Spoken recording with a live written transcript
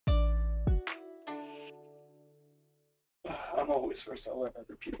I'm always first. I'll let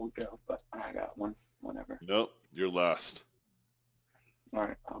other people go, but I got one whenever. Nope, you're last. All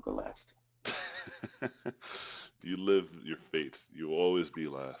right, I'll go last. You live your fate. You will always be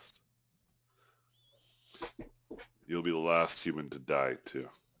last. You'll be the last human to die too,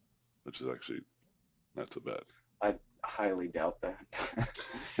 which is actually not so bad. I highly doubt that.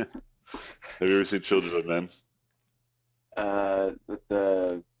 Have you ever seen Children of Men? With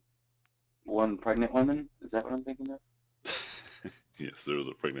the one pregnant woman, is that what I'm thinking of? Yes, there was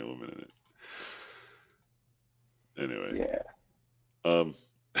a pregnant woman in it. Anyway, Yeah.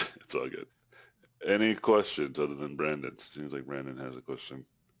 it's all good. Any questions other than Brandon? Seems like Brandon has a question.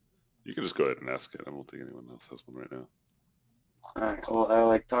 You can just go ahead and ask it. I don't think anyone else has one right now. All right.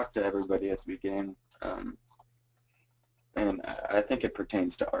 Well, I talked to everybody at the beginning, and I think it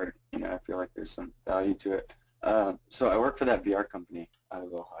pertains to art. I feel like there's some value to it. So I work for that VR company out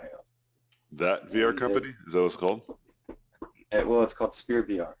of Ohio. That VR company? Is that what it's called? Well, it's called Sphere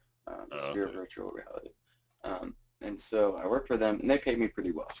VR, Sphere Okay. Virtual Reality. And so I work for them, and they pay me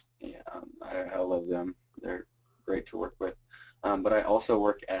pretty well. Yeah, I love them. They're great to work with. But I also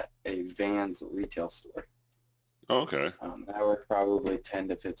work at a Vans retail store. Oh, okay. I work probably 10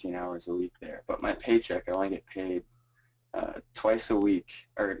 to 15 hours a week there. But my paycheck, I only get paid twice a week,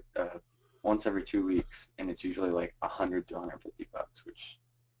 or once every 2 weeks, and it's usually like 100 to 150 bucks, which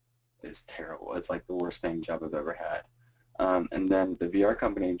is terrible. It's like the worst paying job I've ever had. And then the VR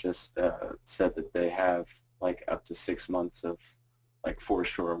company just said that they have like up to 6 months of like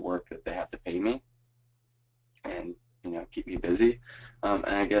foreshore work that they have to pay me and keep me busy. And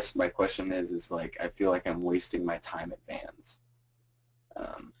I guess my question is like I feel like I'm wasting my time at Vans.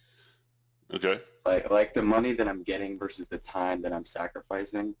 Okay. Like the money that I'm getting versus the time that I'm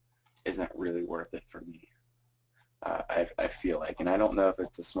sacrificing isn't really worth it for me. I feel like, and I don't know if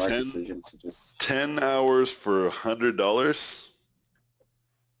it's a smart 10, decision to just 10 hours for $100?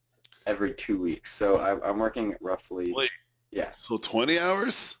 every 2 weeks. So I'm working roughly, Wait, yeah, so 20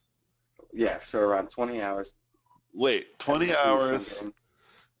 hours? yeah. So around 20 hours Wait, every 20 2 weeks. I'm hours getting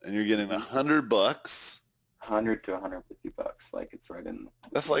and you're getting $100? 100 to 150 bucks. Like it's right in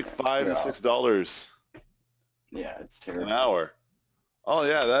That's between like there. $5 to $6 Yeah, it's an terrible. hour. Oh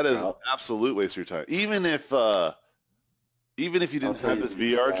yeah, that is an I'll, absolute waste of your time. Even if you I'll didn't tell have you this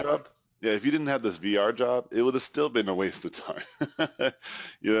the VR exact. job, yeah, if you didn't have this VR job, it would have still been a waste of time.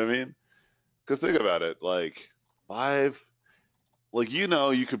 You know what I mean? Because think about it, like five, like you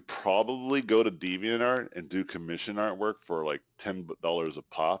could probably go to DeviantArt and do commission artwork for like $10 a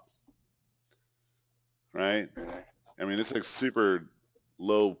pop, right? I mean, it's like super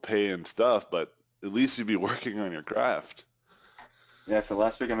low pay and stuff, but at least you'd be working on your craft. Yeah, so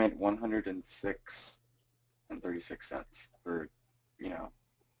last week I made 106 and 36 cents for, you know,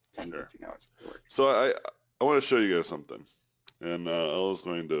 10, Sure. 15 hours of work. So I want to show you guys something, and I was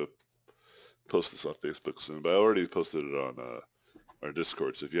going to post this on Facebook soon, but I already posted it on our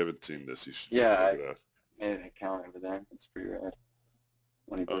Discord. So if you haven't seen this, you should go Yeah, check I it out. made an account over there. It's pretty rad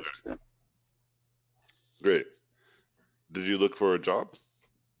when he Okay, posted it. great. Did you look for a job?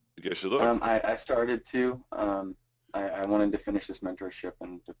 I guess you look. I started to. I wanted to finish this mentorship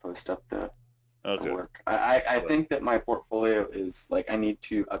and to post up the Okay. work. I think that my portfolio is, like, I need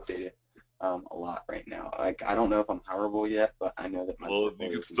to update it a lot right now. Like, I don't know if I'm hireable yet, but I know that my Well, you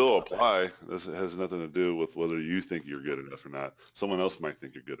portfolio can is needed still to update. apply. This has nothing to do with whether you think you're good enough or not. Someone else might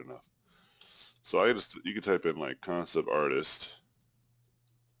think you're good enough. So you can type in like concept artist,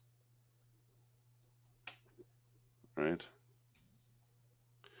 right?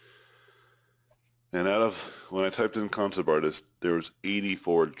 And out of when I typed in concept artist, there was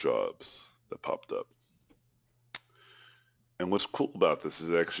 84 jobs that popped up. And what's cool about this is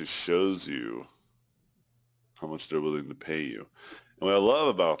it actually shows you how much they're willing to pay you. And what I love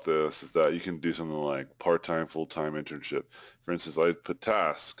about this is that you can do something like part-time, full-time internship. For instance, I put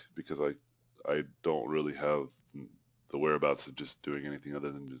task because I don't really have the whereabouts of just doing anything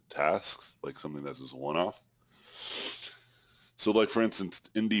other than just tasks, like something that's just a one-off. So like for instance,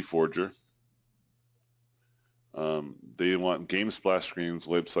 Indie Forger, they want game splash screens,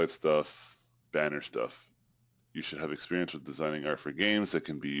 website stuff, banner stuff. You should have experience with designing art for games that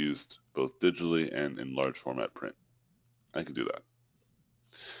can be used both digitally and in large format print. I can do that.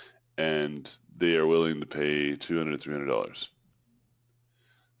 And they are willing to pay $200 to $300.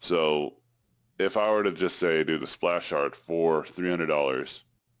 So if I were to just say do the splash art for $300,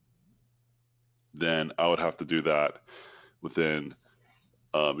 then I would have to do that within,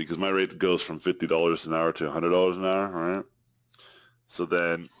 because my rate goes from $50 an hour to $100 an hour, all right? So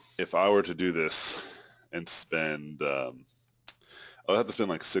then if I were to do this and spend, I would have to spend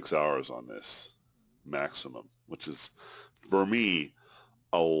like 6 hours on this. maximum, which is, for me,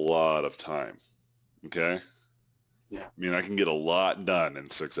 a lot of time. Okay? Yeah. I mean, I can get a lot done in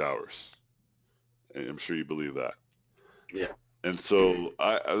 6 hours. I'm sure you believe that. Yeah. And so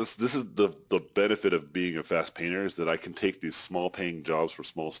this is the benefit of being a fast painter, is that I can take these small paying jobs for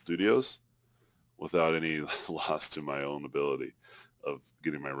small studios without any loss to my own ability of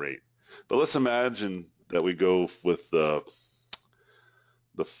getting my rate. But let's imagine that we go with the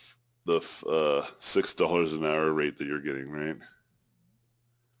 $6 an hour rate that you're getting, right?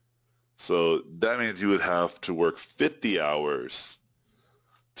 So that means you would have to work 50 hours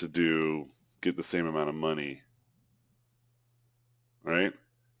to get the same amount of money, right?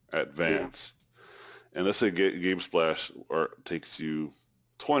 At Yeah. Vans. And let's say Game Splash takes you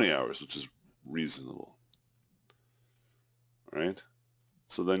 20 hours, which is reasonable, right?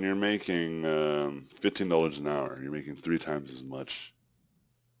 So then you're making $15 an hour. You're making 3 times as much.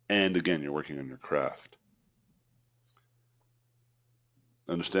 And again, you're working on your craft.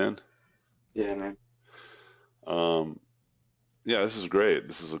 Understand? Yeah, man. Um, yeah, this is great.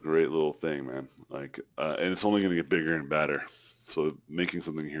 This is a great little thing, man. Like, and it's only going to get bigger and better. So making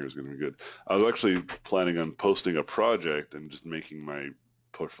something here is going to be good. I was actually planning on posting a project and just making my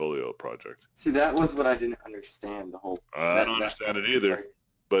portfolio project. See, that was what I didn't understand. I don't That understand it it's either, like,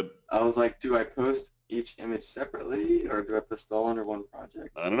 but I was like, do I post each image separately, or do I post it all under one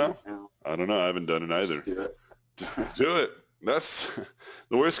project? I don't know. No, I don't know. I haven't done it either. just do it. Just do it. That's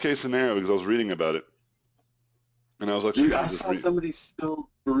the worst case scenario, because I was reading about it, and I was actually Dude, going I to just saw read. somebody so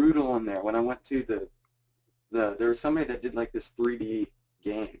brutal in there when I went to there was somebody that did like this 3D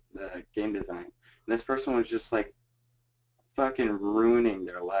game, the game design. And this person was just like fucking ruining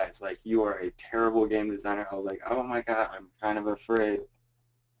their lives. Like, you are a terrible game designer. I was like, oh my god, I'm kind of afraid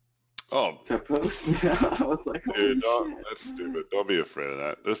Oh, to post it. I was like, holy dude, shit. that's stupid. Don't be afraid of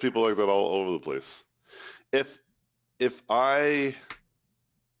that. There's people like that all over the place. If if I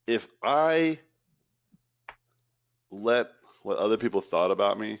if I let what other people thought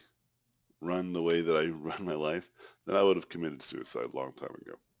about me run the way that I run my life, then I would have committed suicide a long time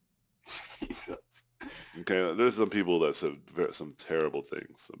ago. Jesus. Okay, there's some people that said some terrible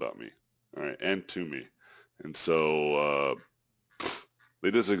things about me, all right, and to me, and so they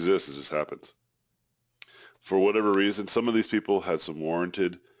just exist. It just happens. For whatever reason, some of these people had some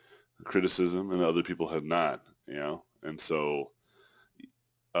warranted criticism, and other people had not. And so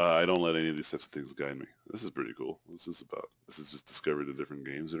I don't let any of these types of things guide me. This is pretty cool. What's this about? This is just discovery the different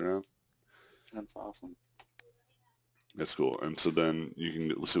games around. That's awesome. That's cool. And so then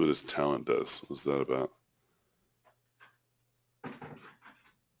let's see what his talent does. What's that about?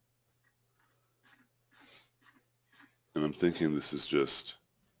 And I'm thinking this is just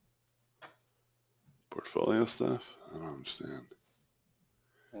portfolio stuff. I don't understand.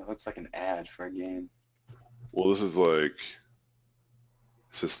 It looks like an ad for a game. Well, this is like, it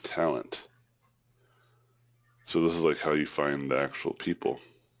says talent. So this is like how you find the actual people.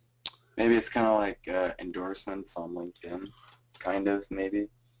 Maybe it's kind of like endorsements on LinkedIn. Kind of, maybe.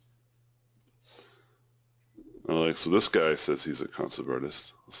 So this guy says he's a concept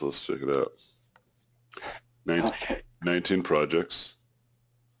artist. So let's check it out. 19, Okay. 19 projects.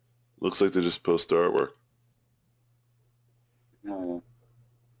 Looks like they just post their artwork. No.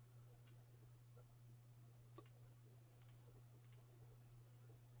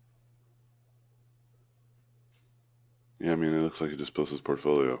 Yeah, I mean, it looks like he just posts his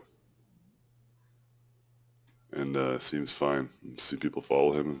portfolio. And seems fine. See people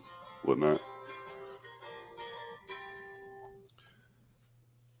follow him and whatnot.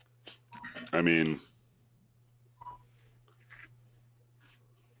 I mean,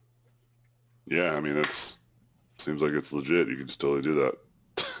 yeah, I mean, seems like it's legit. You can just totally do that.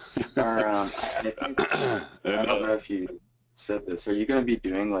 Or, I think, I And don't know if you said this. Are you going to be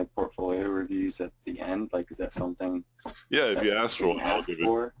doing like portfolio reviews at the end? Like, is that something yeah, if you that's ask for being one, I'll asked give it.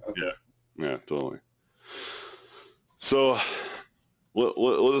 for? Yeah, Okay. yeah, totally. So,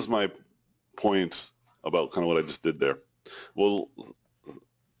 what is my point about kind of what I just did there? Well,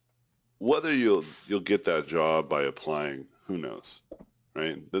 whether you'll get that job by applying, who knows,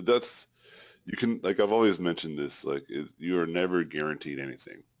 right? That's you can, like I've always mentioned this, like you are never guaranteed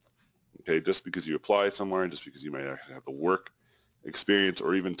anything. Okay, just because you apply somewhere, just because you might actually have the work experience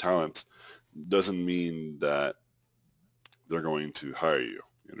or even talent, doesn't mean that they're going to hire you.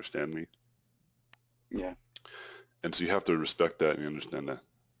 You understand me? Yeah. And so you have to respect that and understand that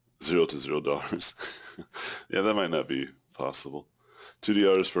 $0 to $0. Yeah, that might not be possible.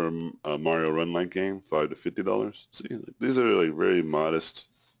 $2 for a Mario Run like game, $5 to $50. See, these are like very modest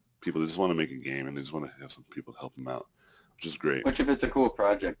people. They just want to make a game and they just want to have some people help them out. which is great. Which, if it's a cool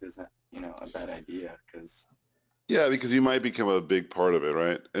project, isn't, a bad idea, because, Yeah, because you might become a big part of it,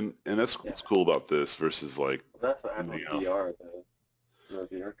 right? And that's yeah, what's cool about this versus like that's what happened anything with else. VR,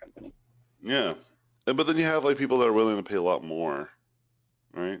 the VR company. Yeah. But then you have like people that are willing to pay a lot more,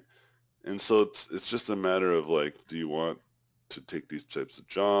 right? And so it's just a matter of like, do you want to take these types of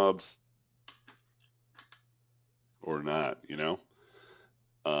jobs or not, you know?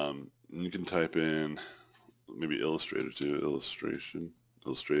 You can type in maybe Illustrator too,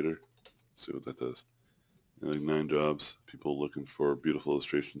 Illustrator, see what that does. Like 9 jobs, people looking for beautiful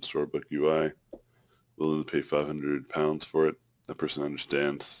illustration, storybook UI, willing to pay £500 for it. That person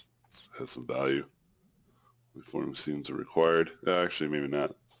understands, has some value. Reforming scenes are required. Actually, maybe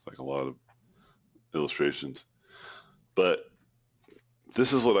not. It's like a lot of illustrations. But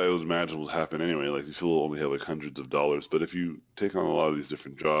this is what I would imagine will happen anyway. Like you will only have like hundreds of dollars, but if you take on a lot of these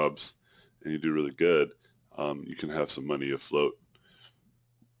different jobs and you do really good, you can have some money afloat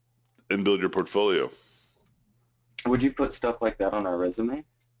and build your portfolio. Would you put stuff like that on our resume?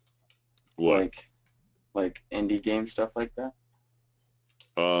 What? Like indie game stuff like that?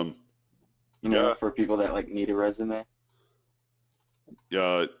 Um, yeah, For people that like need a resume?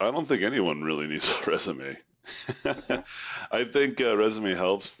 yeah. I don't think anyone really needs a resume. Okay. I think resume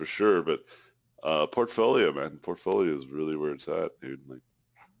helps for sure, but portfolio, man, portfolio is really where it's at, dude. Like,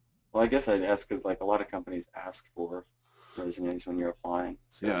 Well, I guess I'd ask because like a lot of companies ask for resumes when you're applying.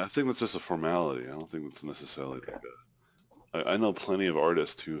 yeah, So, I think that's just a formality. I don't think that's necessarily okay. like I know plenty of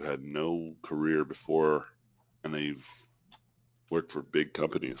artists who had no career before, and they've worked for big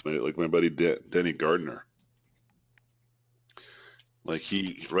companies. Like my buddy Denny Gardner. Like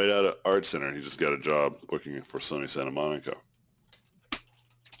he, right out of Art Center, he just got a job working for Sony Santa Monica.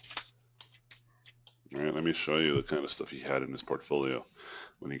 All right, let me show you the kind of stuff he had in his portfolio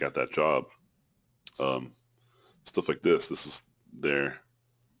when he got that job. Um, Stuff like this. This is there.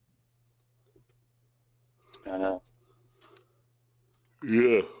 I know.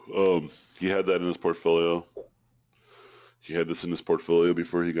 Yeah. He had that in his portfolio. He had this in his portfolio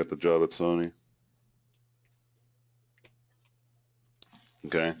before he got the job at Sony.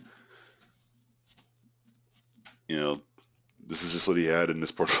 Okay. You know, this is just what he had in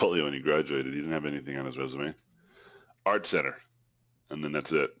his portfolio when he graduated. He didn't have anything on his resume. Art Center. And then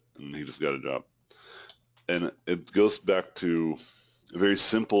that's it. And he just got a job. And it goes back to a very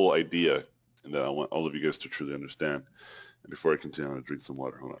simple idea that I want all of you guys to truly understand. And before I continue, I'm going to drink some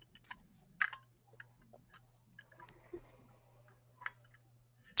water. Hold on.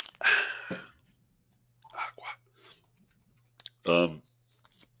 Um,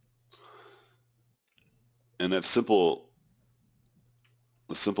 and that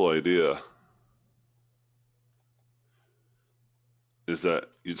the simple idea is that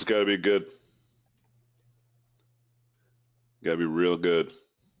you just got to be good. You got to be real good.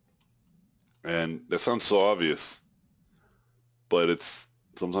 And that sounds so obvious, but it's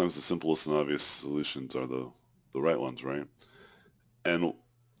sometimes the simplest and obvious solutions are the right ones, right? And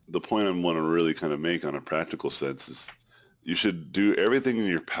the point I want to really kind of make on a practical sense is you should do everything in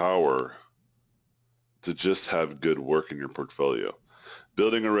your power to just have good work in your portfolio.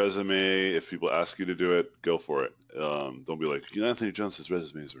 Building a resume, if people ask you to do it, go for it. Don't be like, Anthony Jones's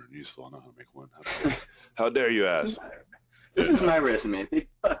resumes are useful. I know how to make one. How dare you This is ask? my, Yeah, this is no. my resume. Big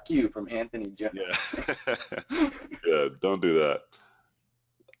fuck you from Anthony Jones. Yeah. Yeah, don't do that.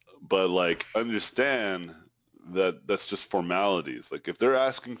 But like understand that that's just formalities. Like if they're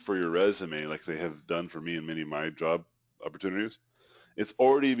asking for your resume like they have done for me in many of my job opportunities, it's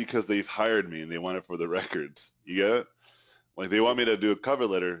already because they've hired me and they want it for the records. You get it? Like they want me to do a cover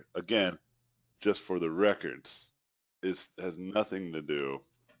letter again just for the records. It has nothing to do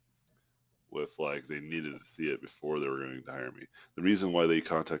with like they needed to see it before they were going to hire me. The reason why they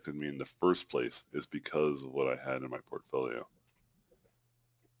contacted me in the first place is because of what I had in my portfolio.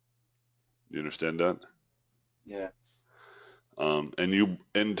 You understand that? Yeah.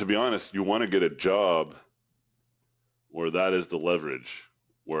 And to be honest, you want to get a job where that is the leverage,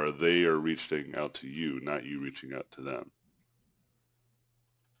 where they are reaching out to you, not you reaching out to them.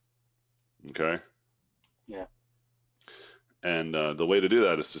 Okay? Yeah. And the way to do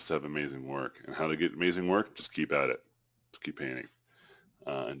that is just to have amazing work. And how to get amazing work? Just keep at it. Just keep painting.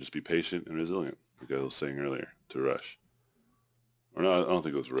 And just be patient and resilient, like I was saying earlier to Rush. Or no, I don't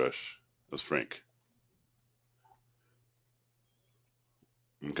think it was Rush. It was Frank.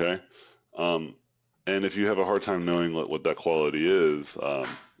 Okay? Um, and if you have a hard time knowing what that quality is,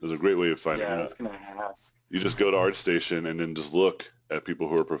 there's a great way of finding Yeah, I out. was gonna ask. You just go to ArtStation and then just look at people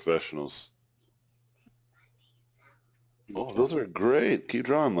who are professionals. Oh, Okay. those are great. Keep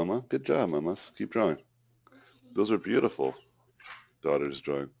drawing, Mama. Good job, Mama. Keep drawing. Those are beautiful. Daughter's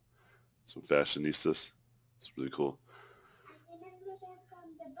drawing. Some fashionistas. It's really cool.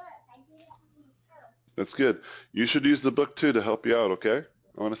 That's good. You should use the book too to help you out, okay?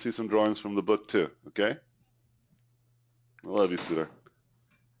 I want to see some drawings from the book too, okay? I love you, sweetheart.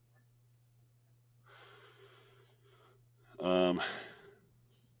 Um,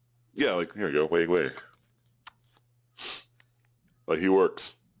 yeah, like, here you go, wait. Like, he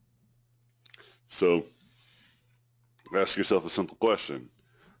works. So, ask yourself a simple question.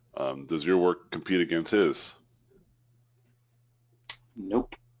 Does your work compete against his?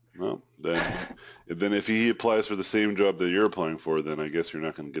 Nope. No. Then if he applies for the same job that you're applying for, then I guess you're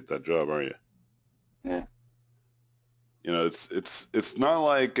not going to get that job, are you? Yeah. You know, it's not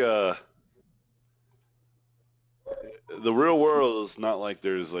like the real world is not like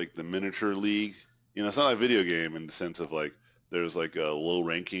there's like the miniature league. You know, it's not a video game in the sense of like there's like low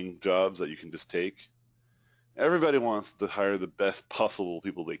ranking jobs that you can just take. Everybody wants to hire the best possible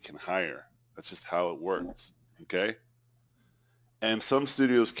people they can hire. That's just how it Yeah. works. Okay? And some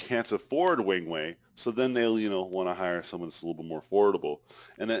studios can't afford Wing Wei, so then they'll, want to hire someone that's a little bit more affordable.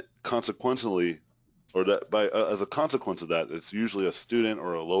 And that consequently, or that by as a consequence of that, it's usually a student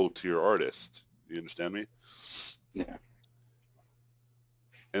or a low tier artist. You understand me? Yeah.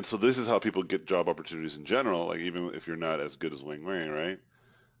 And so this is how people get job opportunities in general, like even if you're not as good as Wing Wei, right?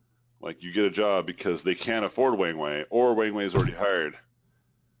 Like you get a job because they can't afford Wang Wei or Wang Wei is already hired,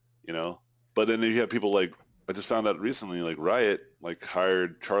 you know? But then you have people like, I just found out recently, like Riot, like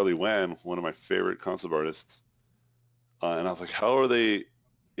hired Charlie Wan, one of my favorite concept artists. And I was like, how are they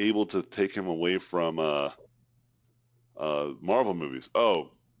able to take him away from Marvel movies?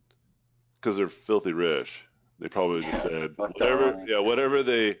 Oh, because they're filthy rich. They probably just Yeah. said, Fuck that whatever, money. yeah,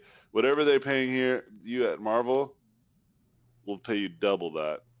 whatever they're paying here, you at Marvel, we'll pay you double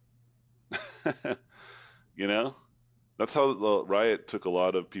that. You know? That's how the Riot took a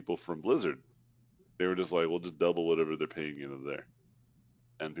lot of people from Blizzard. They were just like, we'll just double whatever they're paying you there.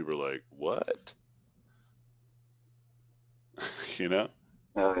 And people are like, what? You know?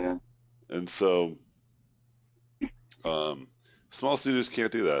 Oh yeah. And so um, small studios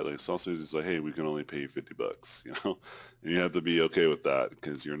can't do that. Like small studios like, hey, we can only pay you $50, you know? And you have to be okay with that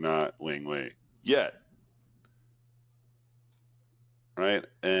because you're not Wang Wei yet. Right?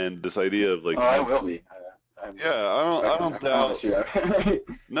 And this idea of like Oh, I you, will be. yeah, I I don't doubt promise you.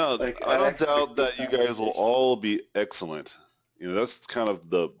 no, Like I I don't expect doubt good that you guys will compensation. all be excellent. You know, that's kind of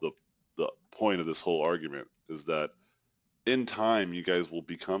the point of this whole argument is that in time you guys will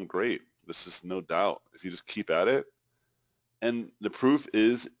become great. There's just no doubt. If you just keep at it. And the proof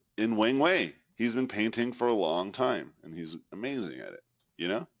is in Wang Wei. He's been painting for a long time and he's amazing at it, you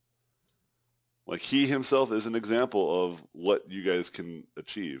know? Like he himself is an example of what you guys can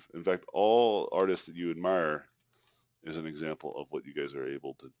achieve. In fact, all artists that you admire is an example of what you guys are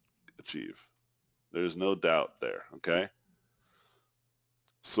able to achieve. There's no doubt there, okay?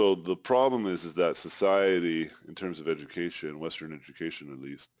 So the problem is that society, in terms of education, Western education at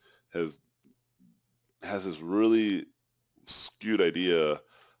least, has has this really skewed idea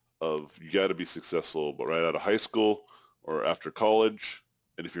of you got to be successful, but right out of high school or after college,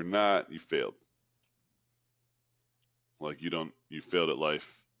 and if you're not, you failed. Like you failed at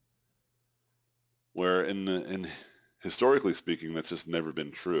life. Where in historically speaking, that's just never been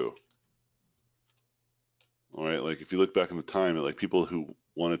true. All right, like if you look back in the time, like people who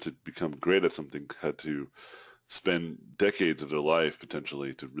wanted to become great at something had to spend decades of their life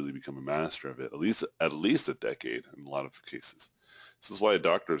potentially to really become a master of it. At least a decade in a lot of cases. This is why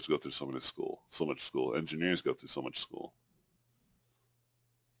doctors go through so much school. Engineers go through so much school,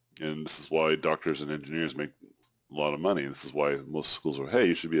 and this is why doctors and engineers make a lot of money. This is why most schools are, hey,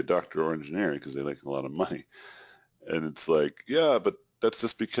 you should be a doctor or engineer because they make a lot of money. And it's like, yeah, but that's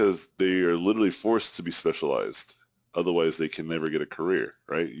just because they are literally forced to be specialized. Otherwise, they can never get a career,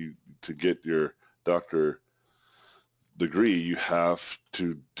 right? You to get your doctor degree, you have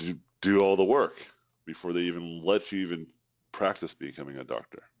to do all the work before they even let you even practice becoming a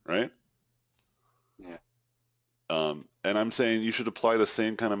doctor, right? Yeah. And I'm saying you should apply the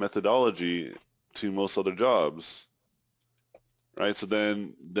same kind of methodology to most other jobs, right? So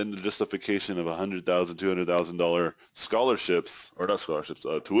then the justification of $100,000, $200,000 scholarships or not scholarships,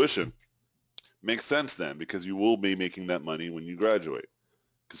 tuition makes sense then because you will be making that money when you graduate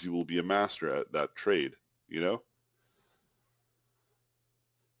because you will be a master at that trade, you know?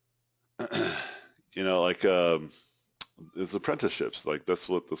 Like it's apprenticeships. Like that's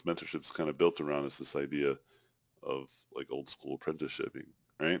what this mentorship's kind of built around is this idea of like old school apprenticeshipping,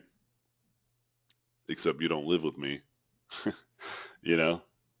 right? Except you don't live with me, you know?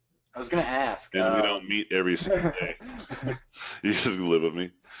 I was gonna ask. and we don't meet every single day. You just live with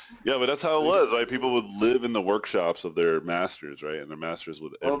me. Yeah, but that's how it was, right? People would live in the workshops of their masters, right? And their masters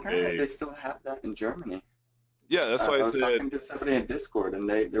would Well, every apparently day. they still have that in Germany. Yeah, that's why I I was said, talking to somebody in Discord, and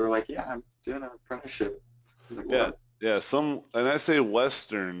they were like, "Yeah, I'm doing an apprenticeship." I was like, yeah, "What?" yeah. And I say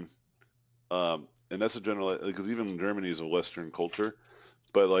Western, and that's a general, because even Germany is a Western culture.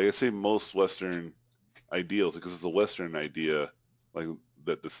 But like I say, most Western ideals, because it's a Western idea, like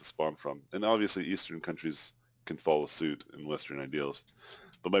that this is spawned from, and obviously Eastern countries can follow suit in Western ideals.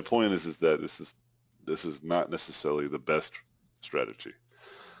 But my point is that this is not necessarily the best strategy.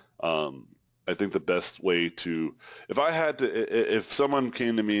 Um, I think the best way to, if I had to, if someone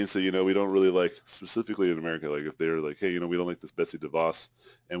came to me and said, we don't really like, specifically in America, like if they were like, hey, we don't like this Betsy DeVos,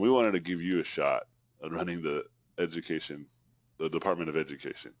 and we wanted to give you a shot at running the Department of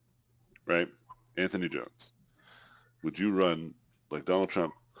Education, right? Anthony Jones, would you run like Donald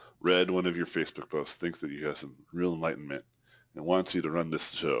Trump read one of your Facebook posts, thinks that you have some real enlightenment, and wants you to run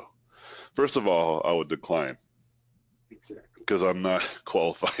this show? First of all, I would decline Exactly. because I'm not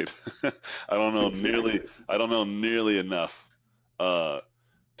qualified. I don't know nearly Exactly. I don't know nearly enough uh,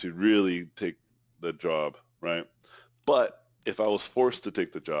 to really take the job, right? But if I was forced to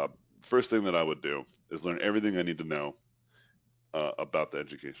take the job, first thing that I would do is learn everything I need to know about the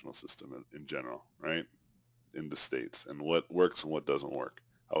educational system in general, right? In the states and what works and what doesn't work.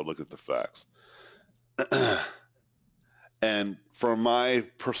 I would look at the facts. And from my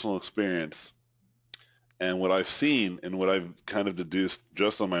personal experience, and what I've seen and what I've kind of deduced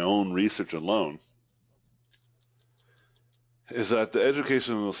just on my own research alone is that the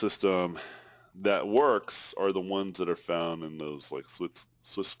educational system that works are the ones that are found in those like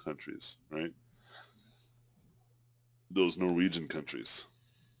Swiss countries, right? Those Norwegian countries,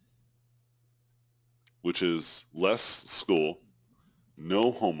 which is less school,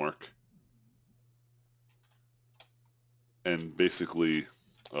 no homework, and basically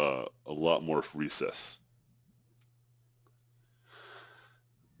a lot more recess.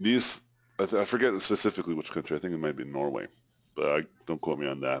 These, I forget specifically which country. I think it might be Norway, but don't quote me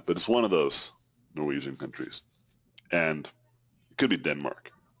on that. But it's one of those Norwegian countries, and it could be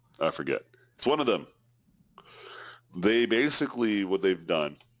Denmark. I forget. It's one of them. They basically what they've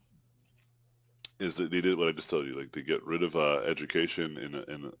done is that they did what I just told you. Like they get rid of education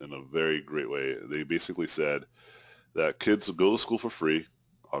in a very great way. They basically said that kids will go to school for free,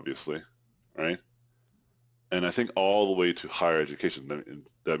 obviously, right? And I think all the way to higher education.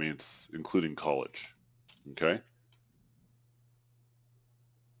 That means including college. Okay,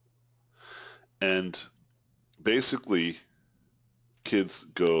 and basically kids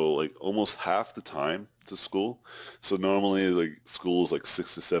go like almost half the time to school. So normally like school is like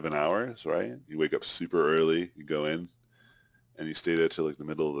 6 to 7 hours, right? You wake up super early, you go in, and you stay there till like the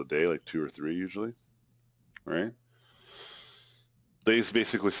middle of the day, like 2 or 3 usually, right? They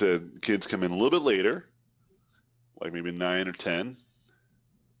basically said kids come in a little bit later, like maybe 9 or 10,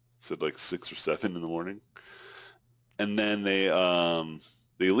 said like 6 or 7 in the morning, and then they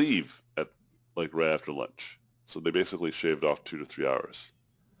leave at like right after lunch. So they basically shaved off 2 to 3 hours.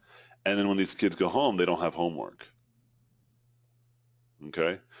 And then when these kids go home, they don't have homework.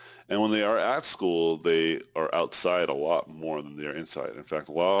 Okay. And when they are at school, they are outside a lot more than they are inside. In fact,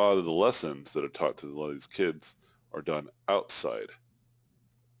 a lot of the lessons that are taught to a lot of these kids are done outside,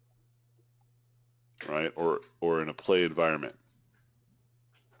 right? Or in a play environment.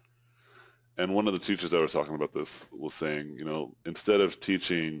 And one of the teachers that was talking about this was saying, instead of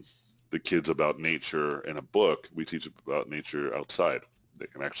teaching the kids about nature in a book, we teach about nature outside. They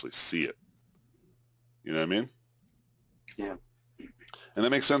can actually see it. You know what I mean? Yeah. And that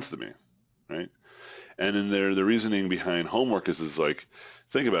makes sense to me, right? And then the reasoning behind homework is like,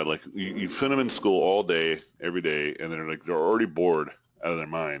 think about it, like you put them in school all day, every day, and they're already bored out of their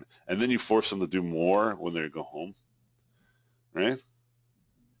mind. And then you force them to do more when they go home, right?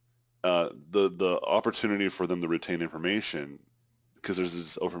 The opportunity for them to retain information, because there's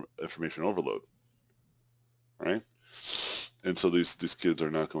this information overload, right? And so these kids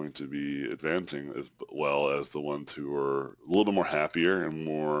are not going to be advancing as well as the ones who are a little bit more happier and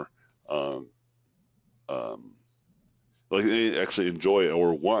more um, um, like they actually enjoy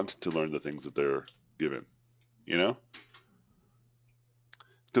or want to learn the things that they're given, you know?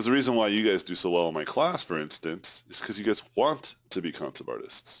 Because the reason why you guys do so well in my class, for instance, is because you guys want to be concept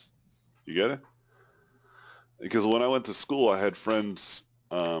artists. You get it? Because when I went to school, I had friends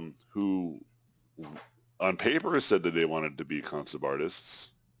who, on paper, said that they wanted to be concept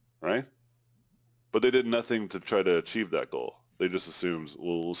artists, right? But they did nothing to try to achieve that goal. They just assumed,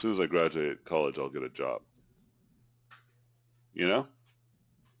 well, as soon as I graduate college, I'll get a job. You know?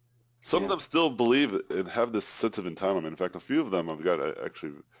 Some of Yeah. them still believe and have this sense of entitlement. In fact, a few of them I've got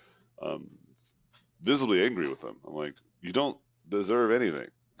actually um, visibly angry with them. I'm like, you don't deserve anything.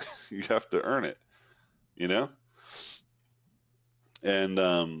 You have to earn it, you know? And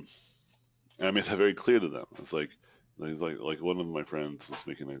I made that very clear to them. It's like, he's like one of my friends was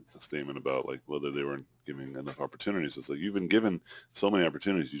making a statement about like whether they weren't giving enough opportunities. It's like, you've been given so many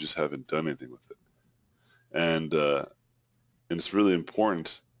opportunities, you just haven't done anything with it. And it's really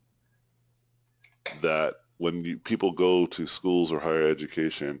important that when people go to schools or higher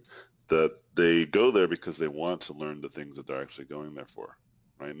education, that they go there because they want to learn the things that they're actually going there for,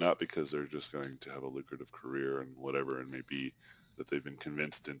 right? Not because they're just going to have a lucrative career and whatever it may be that they've been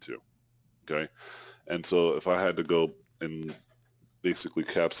convinced into, okay? And so if I had to go and basically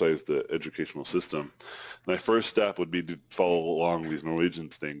capsize the educational system, my first step would be to follow along these Norwegian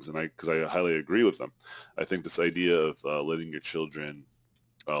things, and because I highly agree with them. I think this idea of letting your children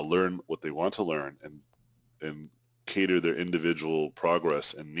learn what they want to learn and cater their individual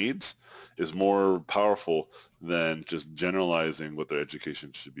progress and needs is more powerful than just generalizing what their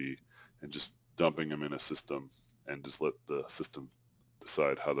education should be and just dumping them in a system and just let the system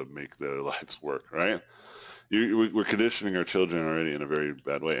decide how to make their lives work, right? We're conditioning our children already in a very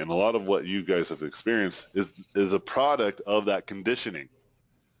bad way. And a lot of what you guys have experienced is a product of that conditioning,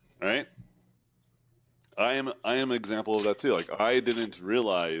 right? I am an example of that too. Like I didn't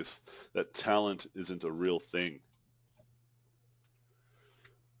realize that talent isn't a real thing,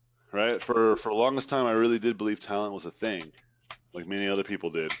 right? For the longest time, I really did believe talent was a thing, like many other people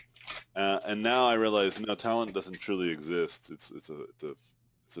did. And now I realize, no, talent doesn't truly exist. It's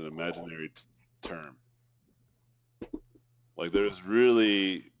an imaginary term. Like there's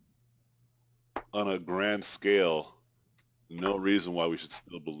really, on a grand scale, no reason why we should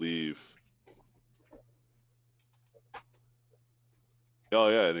still believe. Oh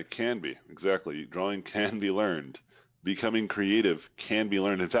yeah, and it can be. Exactly. Drawing can be learned. Becoming creative can be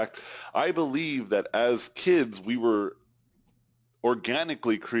learned. In fact, I believe that as kids we were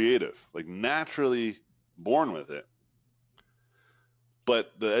organically creative, like naturally born with it.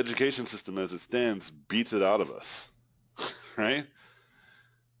 But the education system as it stands beats it out of us, right?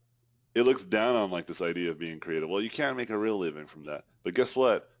 It looks down on like this idea of being creative. Well, you can't make a real living from that. But guess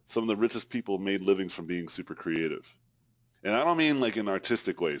what? Some of the richest people made livings from being super creative. And I don't mean like in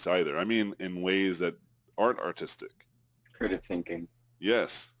artistic ways either. I mean in ways that aren't artistic. Creative thinking.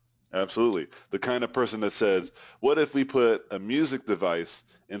 Yes, absolutely. The kind of person that says, what if we put a music device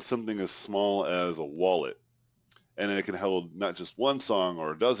in something as small as a wallet? And it can hold not just one song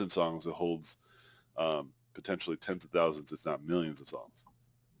or a dozen songs, it holds potentially tens of thousands, if not millions of songs.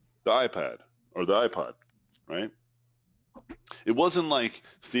 The iPad or the iPod, right? It wasn't like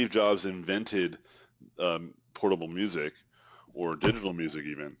Steve Jobs invented portable music or digital music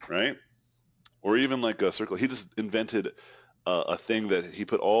even, right? Or even like a circle. He just invented a thing that he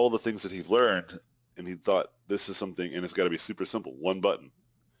put all the things that he learned and he thought this is something and it's got to be super simple, one button,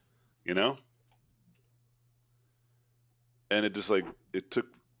 you know? And it just like it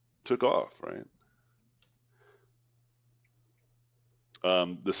took off, right?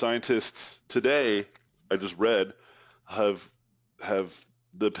 The scientists today, I just read, have have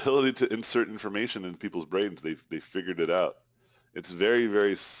the ability to insert information in people's brains. They figured it out. It's very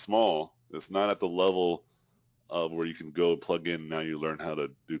very small. It's not at the level of where you can go plug in. Now you learn how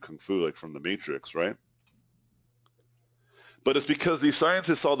to do kung fu like from the Matrix, right? But it's because these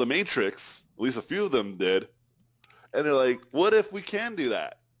scientists saw the Matrix. At least a few of them did, and they're like, "What if we can do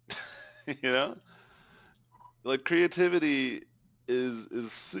that?" You know, like creativity is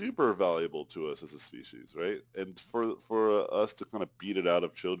super valuable to us as a species, right? And for us to kind of beat it out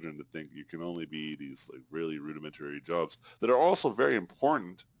of children to think you can only be these like really rudimentary jobs that are also very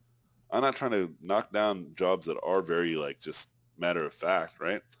important. I'm not trying to knock down jobs that are very like just matter of fact,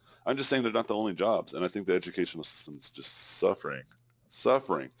 right? I'm just saying they're not the only jobs, and I think the educational system is just suffering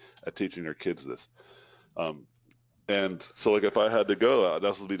at teaching our kids this. Um, and so like if I had to go,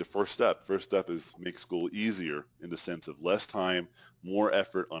 that would be the first step. First step is make school easier in the sense of less time, more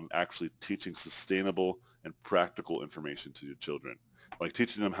effort on actually teaching sustainable and practical information to your children. Like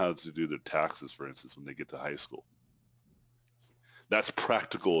teaching them how to do their taxes, for instance, when they get to high school. That's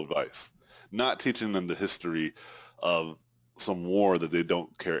practical advice. Not teaching them the history of some war that they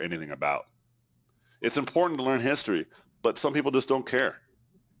don't care anything about. It's important to learn history, but some people just don't care.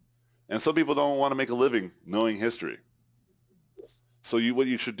 And some people don't want to make a living knowing history. So what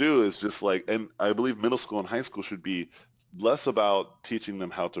you should do is just like, and I believe middle school and high school should be less about teaching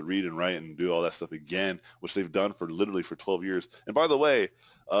them how to read and write and do all that stuff again, which they've done for literally for 12 years. And by the way,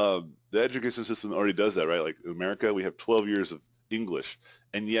 the education system already does that, right? Like in America, we have 12 years of English,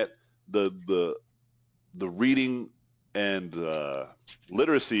 and yet the reading and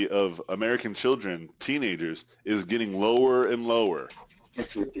literacy of American children, teenagers, is getting lower and lower.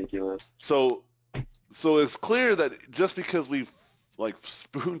 It's ridiculous. So it's clear that just because we like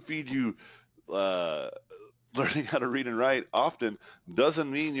spoon feed you uh, learning how to read and write often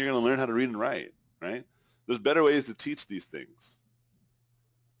doesn't mean you're going to learn how to read and write, right? There's better ways to teach these things.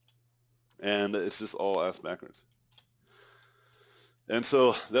 And it's just all ass backwards. And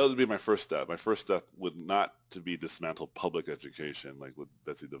so that would be my first step. My first step would not to be dismantle public education like what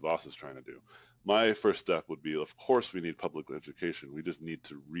Betsy DeVos is trying to do. My first step would be, of course, we need public education. We just need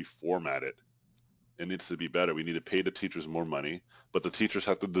to reformat it. It needs to be better. We need to pay the teachers more money, but the teachers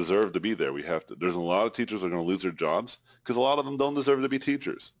have to deserve to be there. We have to. There's a lot of teachers that are going to lose their jobs because a lot of them don't deserve to be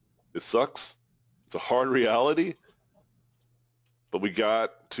teachers. It sucks. It's a hard reality, but we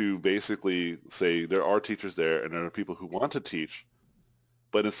got to basically say there are teachers there and there are people who want to teach,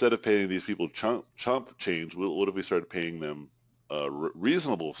 but instead of paying these people chump change, what if we started paying them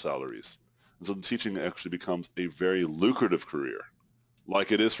reasonable salaries? And so the teaching actually becomes a very lucrative career,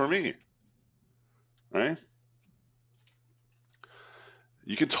 like it is for me, right?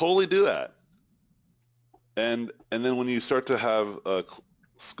 You can totally do that. And then when you start to have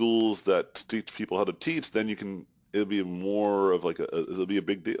schools that teach people how to teach, then it'll be more of like it'll be a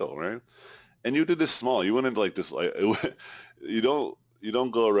big deal, right? And you did this small. You wouldn't like this like you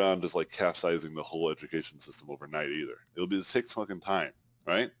don't go around just like capsizing the whole education system overnight either. It takes fucking time,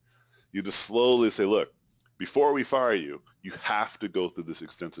 right? You just slowly say, look, before we fire you, you have to go through this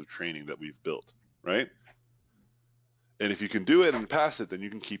extensive training that we've built, right? And if you can do it and pass it, then you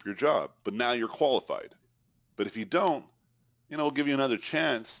can keep your job. But now you're qualified. But if you don't, we'll give you another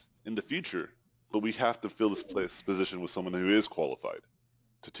chance in the future. But we have to fill this position with someone who is qualified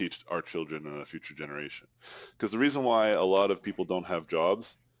to teach our children and a future generation. Because the reason why a lot of people don't have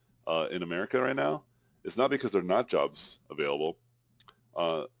jobs in America right now is not because there are not jobs available,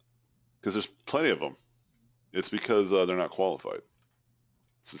 because there's plenty of them. It's because they're not qualified.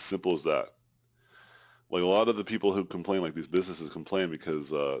 It's as simple as that. Like a lot of the people who complain, like these businesses complain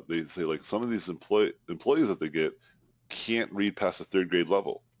because they say like some of these employees that they get can't read past the third grade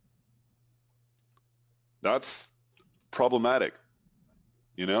level. That's problematic,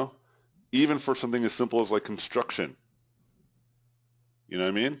 you know? Even for something as simple as like construction. You know what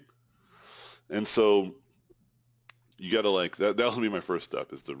I mean? And so you got to like, that'll be my first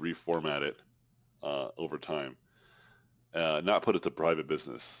step is to reformat it over time. Not put it to private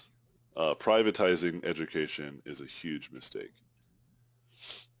business. Privatizing education is a huge mistake.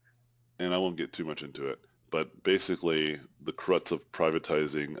 And I won't get too much into it. But basically, the crux of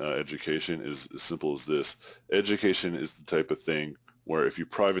privatizing education is as simple as this. Education is the type of thing where if you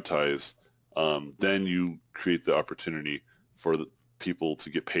privatize, then you create the opportunity for the people to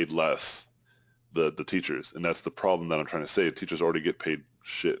get paid less, the teachers. And that's the problem that I'm trying to say. Teachers already get paid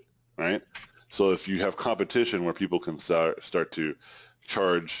shit, right? So if you have competition where people can start to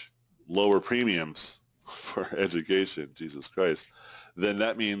charge lower premiums for education, Jesus Christ, then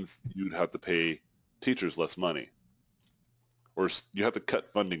that means you'd have to pay teachers less money. Or you have to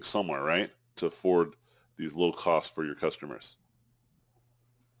cut funding somewhere, right? To afford these low costs for your customers.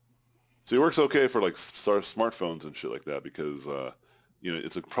 So it works okay for like smartphones and shit like that because,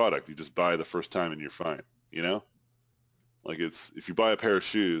 it's a product. You just buy the first time and you're fine, you know? Like if you buy a pair of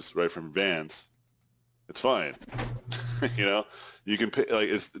shoes, right, from Vans, it's fine. You can pay like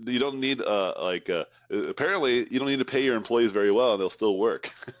you don't need apparently you don't need to pay your employees very well, they'll still work.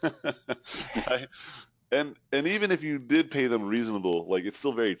 Right? And even if you did pay them reasonable, like it's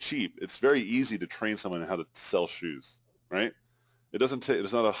still very cheap. It's very easy to train someone how to sell shoes, right?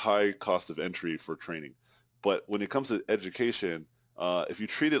 It's not a high cost of entry for training. But when it comes to education, if you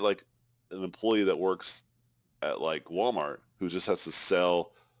treat it like an employee that works at like Walmart who just has to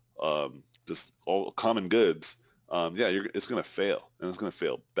sell just all common goods, it's going to fail, and it's going to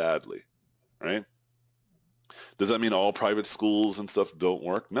fail badly, right? Does that mean all private schools and stuff don't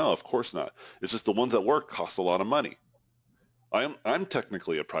work? No, of course not. It's just the ones that work cost a lot of money. I'm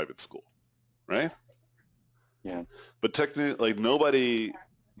technically a private school, right? Yeah. But technically, like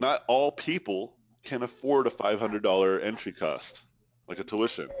not all people can afford a $500 entry cost, like a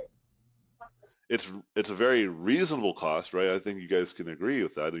tuition. It's a very reasonable cost, right? I think you guys can agree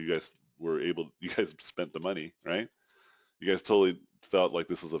with that. You guys spent the money, right? You guys totally felt like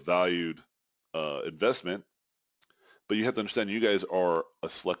this was a valued investment, but you have to understand you guys are a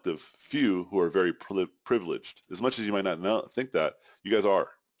selective few who are very privileged. As much as you might not think that, you guys are.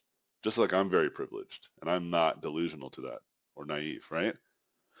 Just like I'm very privileged, and I'm not delusional to that or naive, right?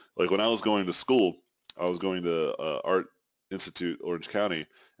 Like when I was going to school, I was going to art. Institute, Orange County,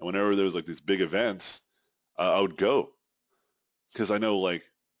 and whenever there was like these big events, I would go because I know like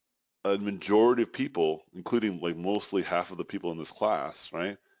a majority of people, including like mostly half of the people in this class,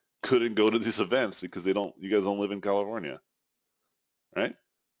 right, couldn't go to these events because they don't. You guys don't live in California, right?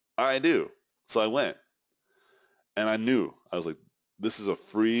 I do, so I went, and I knew I was like, this is a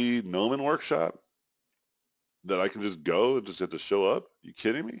free Gnomon workshop that I can just go and just have to show up. You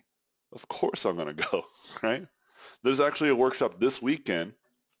kidding me? Of course I'm gonna go, right? There's actually a workshop this weekend,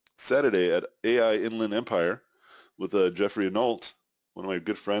 Saturday at AI Inland Empire with Jeffrey Nault, one of my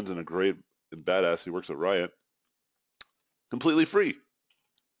good friends and a great and badass. He works at Riot, completely free.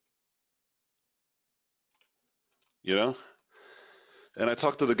 You know, and I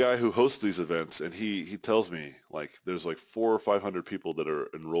talked to the guy who hosts these events, and he tells me like there's like 400 or 500 people that are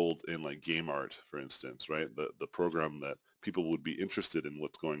enrolled in like game art, for instance, right? The program that people would be interested in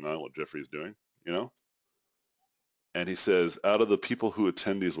what's going on, what Jeffrey's doing, you know. And he says out of the people who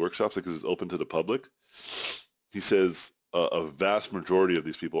attend these workshops, because it's open to the public, he says a vast majority of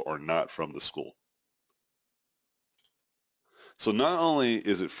these people are not from the school. So not only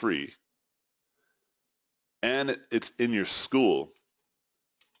is it free and it's in your school,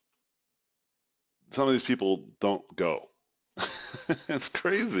 some of these people don't go. It's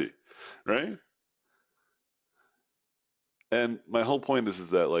crazy, right? And my whole point is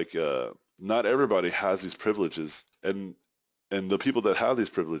that like not everybody has these privileges, and the people that have these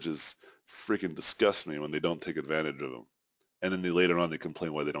privileges freaking disgust me when they don't take advantage of them, and then they later on they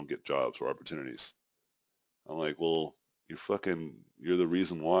complain why they don't get jobs or opportunities. I'm like, well, you're the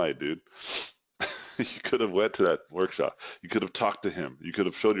reason why, dude. You could have went to that workshop. You could have talked to him. You could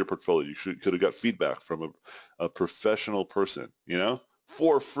have showed your portfolio. Could have got feedback from a professional person, you know,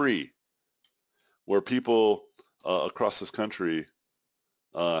 for free, where people across this country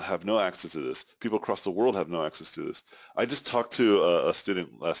have no access to this. People across the world have no access to this. I just talked to a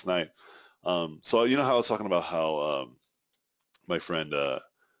student last night. So you know how I was talking about how my friend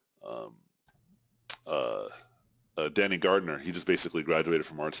um, uh, Danny Gardner, he just basically graduated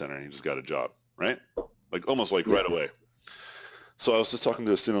from Art Center and he just got a job, right? Like almost like Yeah. right away. So I was just talking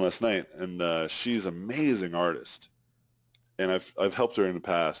to a student last night, and she's an amazing artist. And I've helped her in the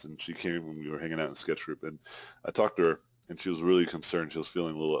past, and she came when we were hanging out in sketch group, and I talked to her, and she was really concerned. She was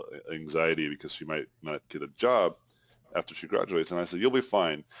feeling a little anxiety because she might not get a job after she graduates. And I said, "You'll be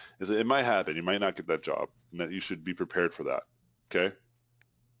fine. I said, it might happen. You might not get that job, and that you should be prepared for that." Okay.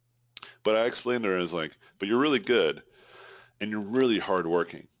 But I explained to her as like, but you're really good, and you're really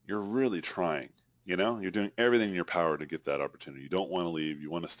hardworking. You're really trying. You know, you're doing everything in your power to get that opportunity. You don't want to leave. You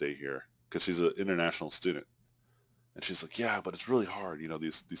want to stay here because she's an international student. And she's like, yeah, but it's really hard. You know,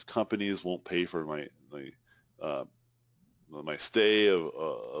 these companies won't pay for uh, my stay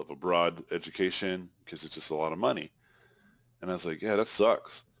of abroad education because it's just a lot of money. And I was like, yeah, that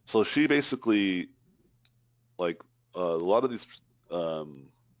sucks. So she basically like a lot of these um,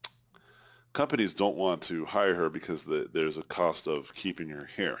 companies don't want to hire her because there's a cost of keeping her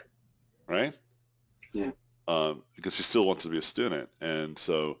here, right? Yeah. Because she still wants to be a student, and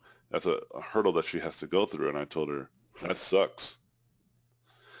so that's a hurdle that she has to go through. And I told her that sucks,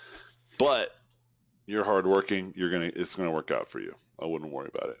 but you're hardworking. It's gonna work out for you. I wouldn't worry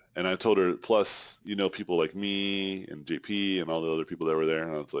about it. And I told her, plus, you know, people like me and JP and all the other people that were there.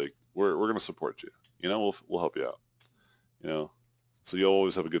 And I was like, we're gonna support you. You know, we'll help you out. You know, so you'll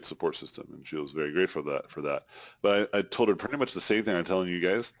always have a good support system. And she was very grateful for that. But I told her pretty much the same thing I'm telling you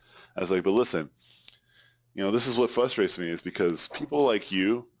guys. I was like, but listen, you know, this is what frustrates me is because people like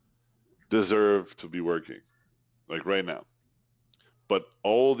you deserve to be working like right now. But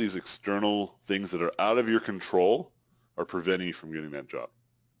all these external things that are out of your control are preventing you from getting that job,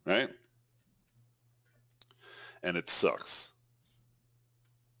 right? And it sucks.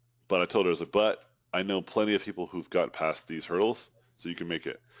 But I told her, I was like, but I know plenty of people who've got past these hurdles, so you can make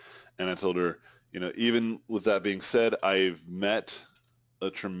it. And I told her, you know, even with that being said, I've met a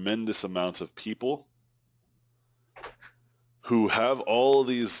tremendous amount of people who have all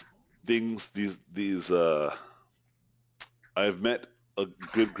these things, I've met a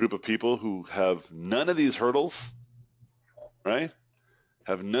good group of people who have none of these hurdles, right?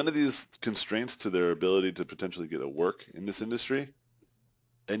 Have none of these constraints to their ability to potentially get a work in this industry,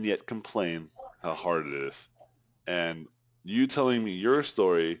 and yet complain how hard it is. And you telling me your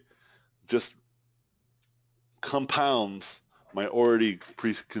story just compounds my already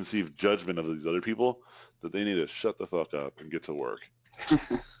preconceived judgment of these other people that they need to shut the fuck up and get to work.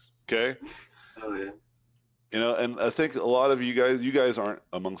 Okay? Oh yeah. You know, and I think a lot of you guys aren't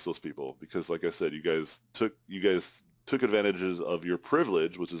amongst those people because, like I said, you guys took advantages of your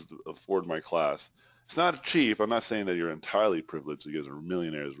privilege, which is to afford my class, It's not cheap. I'm not saying that you're entirely privileged. You guys are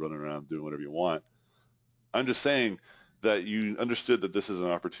millionaires running around doing whatever you want. I'm just saying that you understood that this is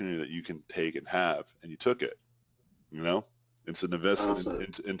an opportunity that you can take and have, and you took it. You know, it's an investment Also,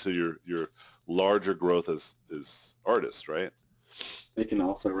 into your larger growth as artists, right? they can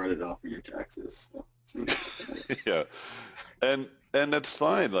also write it off of your taxes. So, Yeah, and that's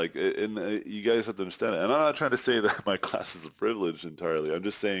fine. Like, and you guys have to understand it. And I'm not trying to say that my class is a privilege entirely. I'm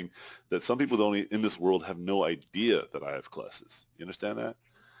just saying that some people don't in this world have no idea that I have classes. You understand that?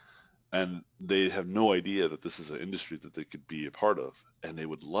 And they have no idea that this is an industry that they could be a part of, and they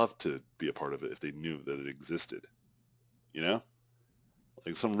would love to be a part of it if they knew that it existed. You know,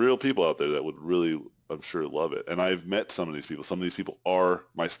 like some real people out there that would really, I'm sure, love it. And I've met some of these people. Some of these people are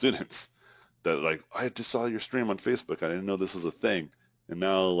my students that like, I just saw your stream on Facebook. I didn't know this was a thing. And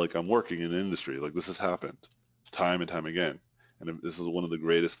now like I'm working in the industry. Like this has happened time and time again. And this is one of the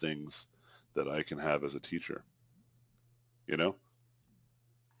greatest things that I can have as a teacher, you know?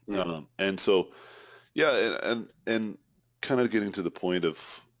 yeah. And so, yeah, and kind of getting to the point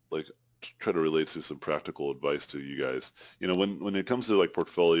of like try to relate to some practical advice to you guys. You know, when it comes to like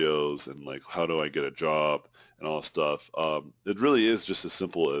portfolios and like how do I get a job and all that stuff, it really is just as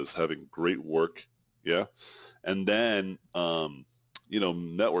simple as having great work, yeah, and then you know,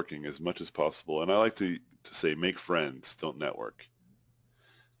 networking as much as possible. And I like to say make friends, don't network.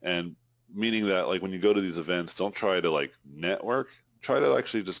 And meaning that like when you go to these events, don't try to like network. Try to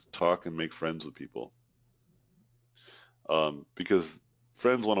actually just talk and make friends with people because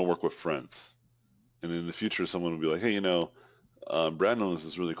friends want to work with friends. And in the future, someone will be like, hey, you know, Brandon was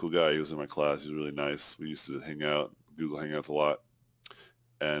this really cool guy. He was in my class. He's really nice. We used to hang out, Google Hangouts a lot.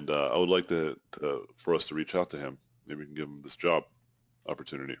 And I would like for us to reach out to him. Maybe we can give him this job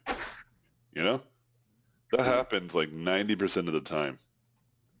opportunity. You know, that Yeah. happens like 90% of the time.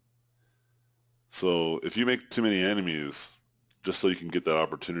 So if you make too many enemies just so you can get that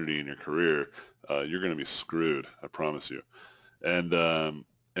opportunity in your career, you're going to be screwed. I promise you. And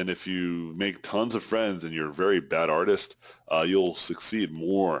if you make tons of friends and you're a very bad artist, you'll succeed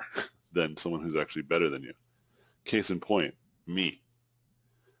more than someone who's actually better than you. Case in point, me.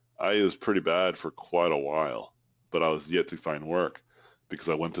 I was pretty bad for quite a while, but I was yet to find work because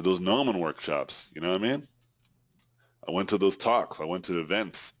I went to those Gnomon workshops. You know what I mean? I went to those talks. I went to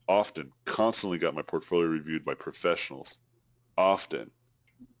events often, constantly got my portfolio reviewed by professionals often.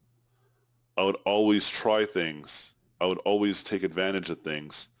 I would always try things. I would always take advantage of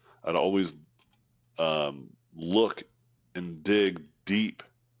things. I'd always look and dig deep,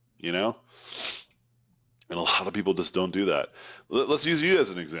 you know? And a lot of people just don't do that. Let's use you as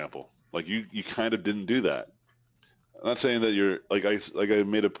an example. Like you kind of didn't do that. I'm not saying that you're like I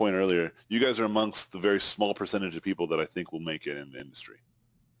made a point earlier. You guys are amongst the very small percentage of people that I think will make it in the industry.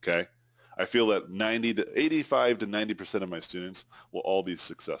 Okay, I feel that 90 to 85 to 90% of my students will all be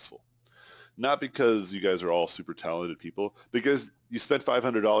successful. Not because you guys are all super talented people, because you spent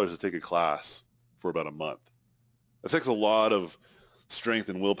 $500 to take a class for about a month. That takes a lot of strength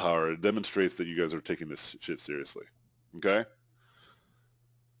and willpower. It demonstrates that you guys are taking this shit seriously. Okay?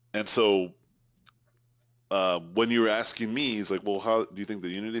 And so when you were asking me, he's like, well, how do you think the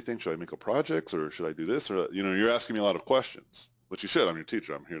Unity thing? Should I make a project or should I do this? Or, you know, you're asking me a lot of questions, which you should. I'm your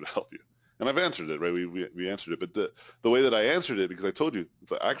teacher. I'm here to help you. And I've answered it, right? We answered it. But the way that I answered it, because I told you,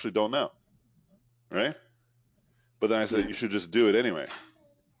 it's like, I actually don't know, right? But then I said, Yeah. you should just do it anyway.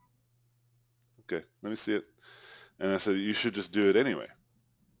 Okay, let me see it. And I said, you should just do it anyway.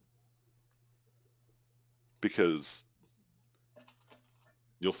 Because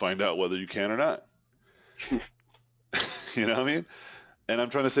you'll find out whether you can or not. You know what I mean? And I'm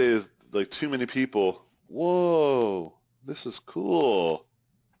trying to say is like too many people, whoa, this is cool.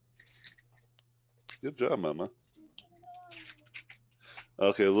 Good job, mama.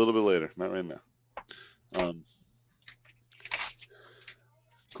 Okay, a little bit later, not right now. Um,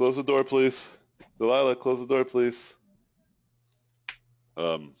 close the door, please. Delilah, close the door, please.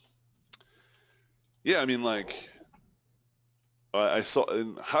 Um, yeah, I mean, like, I saw,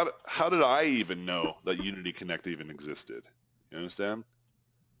 and how did I even know that Unity Connect even existed? You understand?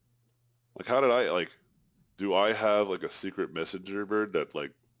 Like, how did I, like, do I have, like, a secret messenger bird that,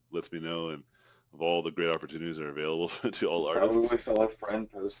 like, lets me know and of all the great opportunities that are available to all artists? Probably saw a friend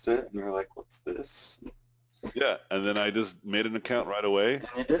post it, and you're like, "What's this?" Yeah, and then I just made an account right away. And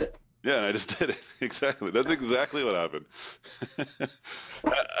you did it. Yeah, and I just did it. Exactly. That's exactly what happened.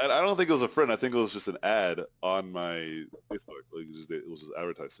 And I don't think it was a friend. I think it was just an ad on my Facebook. Like it was just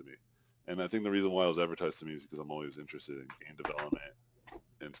advertised to me. And I think the reason why it was advertised to me is because I'm always interested in game development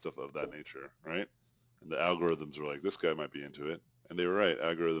and stuff of that nature, right? And the algorithms were like, this guy might be into it. And they were right.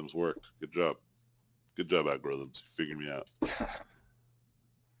 Algorithms worked. Good job. Good job, algorithms. You figured me out.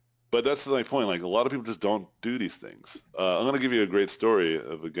 But that's my point. Like, a lot of people just don't do these things. I'm going to give you a great story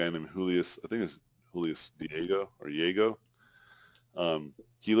of a guy named Julius. I think it's Julius Diego.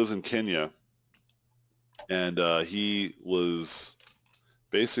 He lives in Kenya, and he was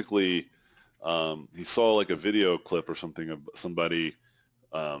basically he saw like a video clip or something of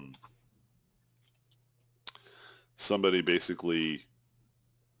um, somebody basically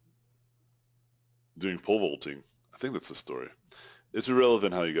doing pole vaulting. I think that's the story. It's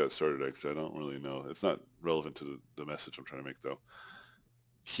irrelevant how you got started, actually. I don't really know. It's not relevant to the message I'm trying to make, though.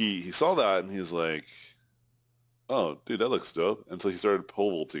 He saw that, and he's like, oh, dude, that looks dope. And so he started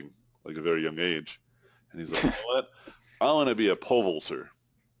pole vaulting, like, at a very young age. And he's like, you know what? I want to be a pole vaulter.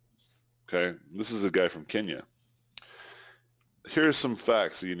 Okay? This is a guy from Kenya. Here's some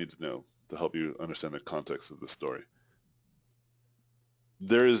facts that you need to know to help you understand the context of this story.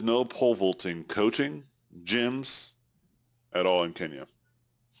 There is no pole vaulting coaching, gyms, at all in Kenya.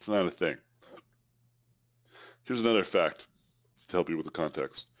 It's not a thing. Here's another fact to help you with the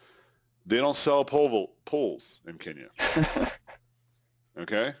context. They don't sell poles in Kenya.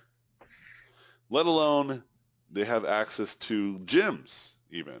 Okay? Let alone they have access to gyms,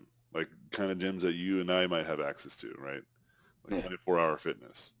 even. Like kind of gyms that you and I might have access to, right? Like 24-hour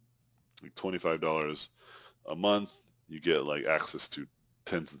fitness. Like $25 a month, you get like access to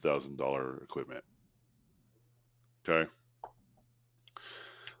tens of $1,000 equipment. Okay?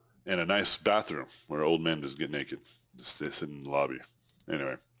 And a nice bathroom where old men just get naked. Just sit in the lobby.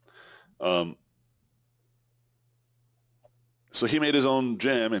 Anyway. So he made his own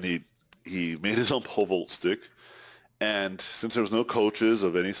gym, and he made his own pole vault stick. And since there was no coaches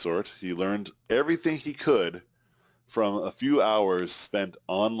of any sort, he learned everything he could from a few hours spent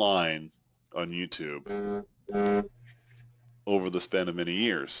online on YouTube over the span of many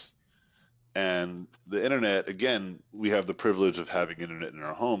years. And the internet, again, we have the privilege of having internet in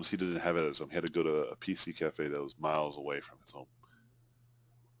our homes. He didn't have it at his home. He had to go to a PC cafe that was miles away from his home.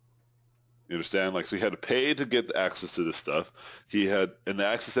 You understand? Like, so he had to pay to get access to this stuff. And the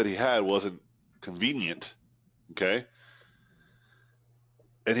access that he had wasn't convenient. Okay?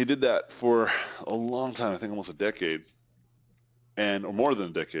 And he did that for a long time, I think almost a decade, or more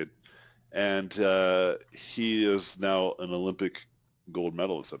than a decade. And he is now an Olympic gold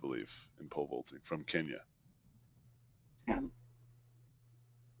medalist, I believe, in pole vaulting from Kenya. Yeah.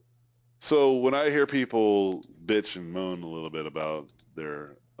 So when I hear people bitch and moan a little bit about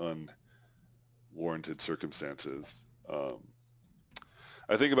their unwarranted circumstances,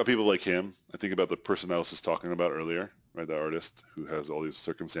 I think about people like him. I think about the person I was just talking about earlier, right? The artist who has all these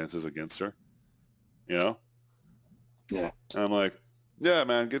circumstances against her, you know? Yeah. And I'm like, yeah,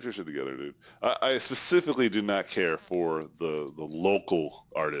 man, get your shit together, dude. I specifically do not care for the local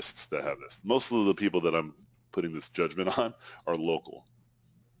artists that have this. Most of the people that I'm putting this judgment on are local.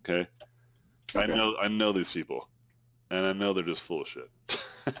 Okay? I know these people, and I know they're just full of shit.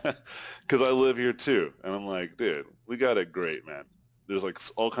 Because I live here too, and I'm like, dude, we got it great, man. There's like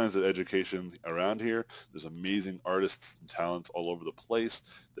all kinds of education around here. There's amazing artists and talents all over the place.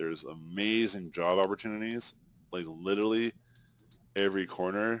 There's amazing job opportunities, like literally every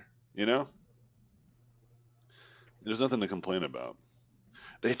corner, you know? There's nothing to complain about.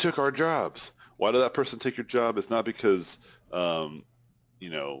 They took our jobs. Why did that person take your job? It's not because, you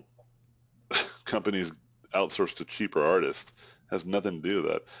know, companies outsource to cheaper artists. It has nothing to do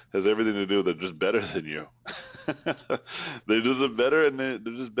with that. It has everything to do with they're just better than you. They're just better, and they're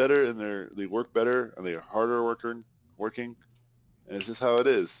just better, and they work better, and they're harder working. And it's just how it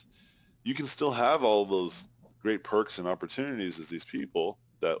is. You can still have all those great perks and opportunities as these people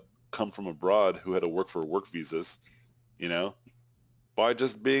that come from abroad who had to work for work visas, you know, by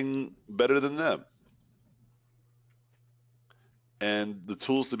just being better than them. And the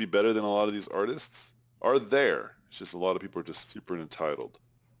tools to be better than a lot of these artists are there. It's just a lot of people are just super entitled.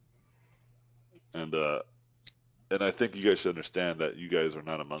 And I think you guys should understand that you guys are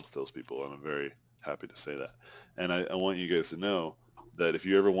not amongst those people. I'm very happy to say that. And I want you guys to know that if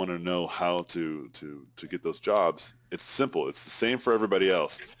you ever want to know how to get those jobs, it's simple. It's the same for everybody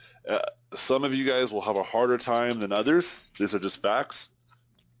else. Some of you guys will have a harder time than others. These are just facts.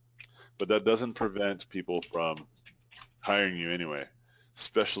 But that doesn't prevent people from hiring you anyway,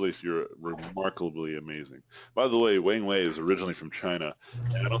 especially if you're remarkably amazing. By the way, Wang Wei is originally from China,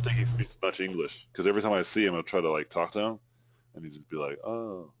 and I don't think he speaks much English, because every time I see him, I'll try to like talk to him, and he'd just be like,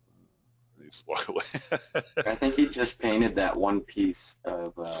 oh, and he'd just walk away. I think he just painted that one piece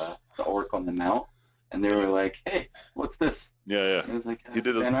of the orc on the mount, and they were like, "Hey, what's this?" Yeah, yeah. And it was like, He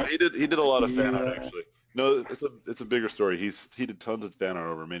did fan art. he did a lot of fan art You, actually. No, it's a bigger story. He did tons of fan art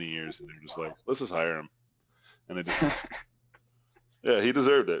over many years, and they're just like, let's just hire him, and they just yeah, he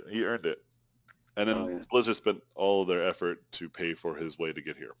deserved it. He earned it. And Oh then yeah. Blizzard spent all of their effort to pay for his way to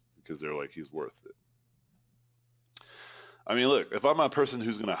get here because they're like, he's worth it. I mean, look, if I'm a person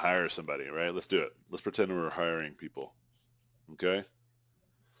who's going to hire somebody, right? Let's do it. Let's pretend we're hiring people. Okay.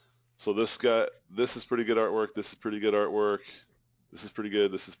 So this guy, this is pretty good artwork. This is pretty good artwork. This is pretty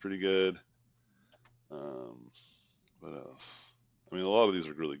good. This is pretty good. Um, what else? I mean, a lot of these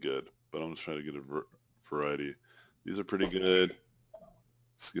are really good, but I'm just trying to get a variety. These are pretty good.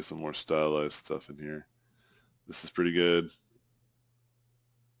 Let's get some more stylized stuff in here. This is pretty good.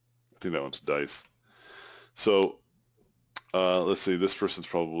 I think that one's Dice. So let's see. This person's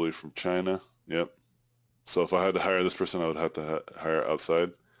probably from China. Yep. So if I had to hire this person, I would have to hire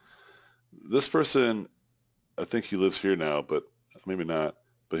outside. This person, I think he lives here now, but maybe not.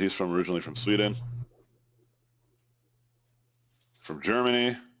 But he's from originally from Sweden, from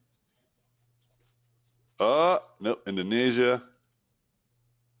Germany. Nope, Indonesia.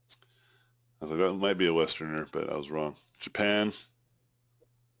 I was like, that might be a Westerner, but I was wrong. Japan.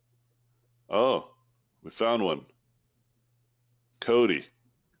 Oh, we found one. Cody.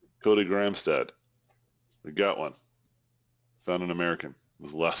 Cody Gramstad. We got one. Found an American. This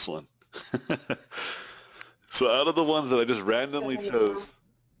was the last one. So out of the ones that I just randomly chose,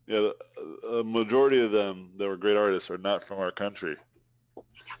 yeah, a majority of them that were great artists are not from our country.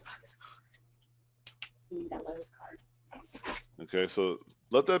 Okay, so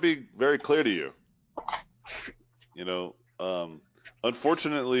let that be very clear to you. You know,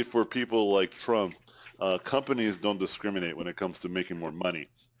 unfortunately for people like Trump, companies don't discriminate when it comes to making more money.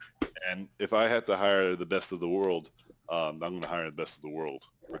 And if I had to hire the best of the world, I'm going to hire the best of the world,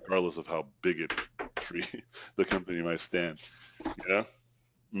 regardless of how bigotry the company might stand. Yeah.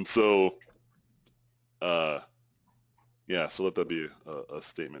 And so, uh, yeah, so let that be a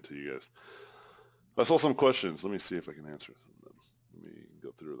statement to you guys. I saw some questions. Let me see if I can answer some of them. Let me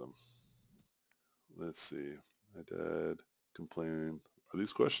go through them. Let's see. My dad complained. Are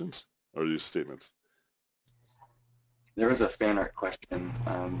these questions or are these statements? There was a fan art question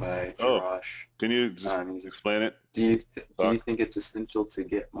by Oh, Jarash. can you just He's like, explain it? do you Talk. think it's essential to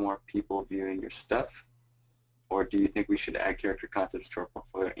get more people viewing your stuff, or do you think we should add character concepts to our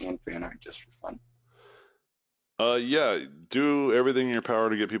portfolio and fan art just for fun? Yeah, do everything in your power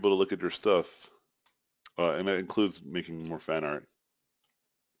to get people to look at your stuff, and that includes making more fan art.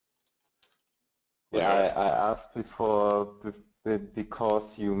 Like, Yeah, I asked before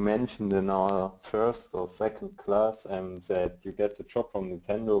because you mentioned in our first or second class that you get the job from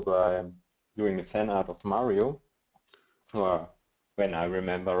Nintendo by doing the fan art of Mario, or when I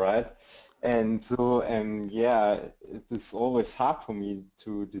remember right. And so, yeah, it is always hard for me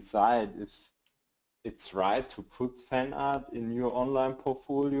to decide if it's right to put fan art in your online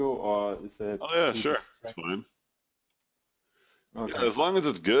portfolio or is it oh yeah, too sure, it's distracting? fine. Yeah, Okay. as long as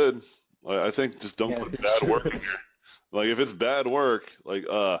it's good. Like, I think just don't Yeah, put that's bad work true. in here. Like if it's bad work, like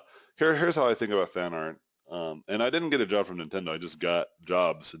here's how I think about fan art. And I didn't get a job from Nintendo. I just got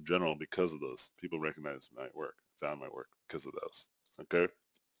jobs in general because of those. People recognized my work, found my work because of those. Okay.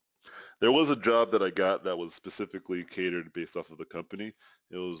 There was a job that I got that was specifically catered based off of the company.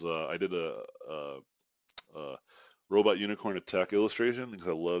 It was I did a Robot Unicorn Attack illustration because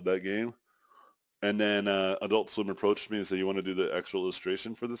I love that game. And then Adult Swim approached me and said, "You want to do the actual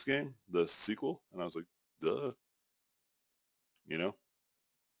illustration for this game, the sequel?" And I was like, "Duh," you know.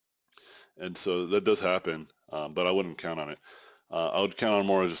 And so that does happen, but I wouldn't count on it. I would count on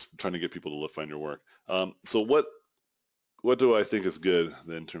more just trying to get people to find your work. So what do I think is good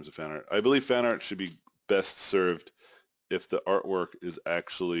in terms of fan art? I believe fan art should be best served if the artwork is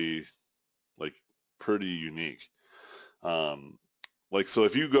actually like pretty unique. Um, like so,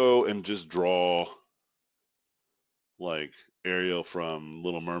 if you go and just draw like Ariel from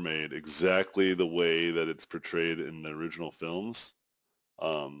Little Mermaid exactly the way that it's portrayed in the original films,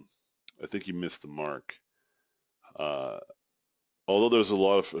 um, I think you missed the mark. Uh, Although there's a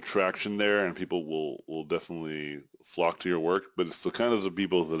lot of attraction there and people will definitely flock to your work, but it's the kind of the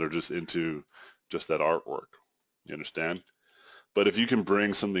people that are just into just that artwork. You understand? But if you can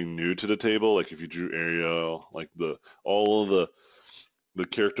bring something new to the table, like if you drew Ariel, like the all of the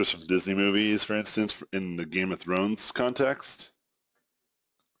characters from Disney movies, for instance, in the Game of Thrones context,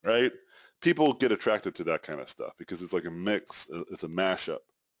 right? People get attracted to that kind of stuff because it's like a mix, it's a mashup,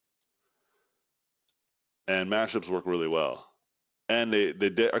 and mashups work really well. And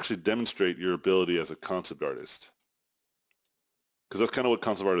they actually demonstrate your ability as a concept artist because that's kind of what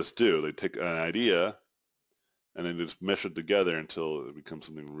concept artists do. They take an idea and then they just mesh it together until it becomes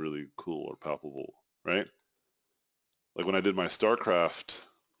something really cool or palpable. right? Like when I did my StarCraft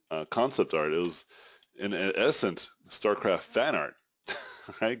concept art, it was in essence StarCraft fan art,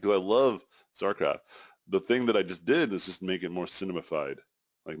 right? Because I love StarCraft. The thing that I just did is just make it more cinemified,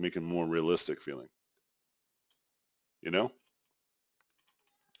 like make it more realistic feeling, you know?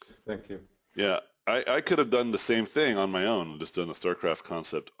 Thank you. Yeah, I could have done the same thing on my own, just done the StarCraft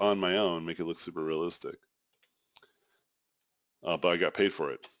concept on my own, make it look super realistic. But I got paid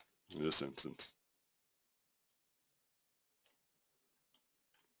for it in this instance.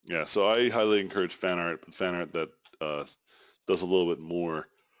 Yeah, so I highly encourage fan art, but fan art that does a little bit more,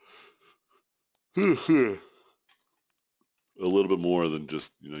 a little bit more than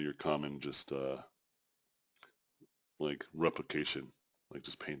just, you know, your common just like replication, like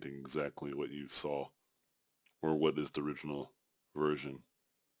just painting exactly what you saw or what is the original version.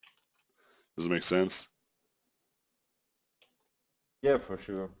 Does it make sense? Yeah, for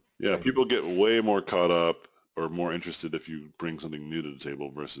sure. Yeah, Thank you. people get way more caught up or more interested if you bring something new to the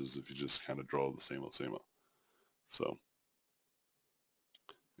table versus if you just kind of draw the same old, same old. So,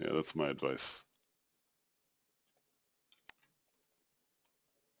 yeah, that's my advice.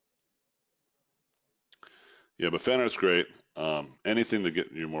 Yeah, but fan art's great. Anything to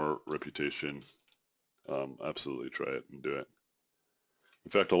get you more reputation, absolutely try it and do it.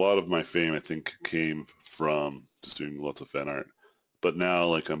 In fact, a lot of my fame, I think, came from just doing lots of fan art. But now,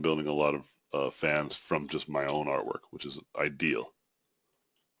 like, I'm building a lot of fans from just my own artwork, which is ideal.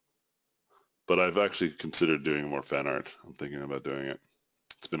 But I've actually considered doing more fan art. I'm thinking about doing it.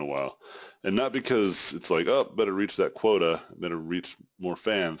 It's been a while. And not because it's like, oh, better reach that quota, better reach more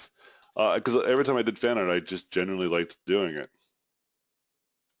fans. Because every time I did fan art, I just genuinely liked doing it.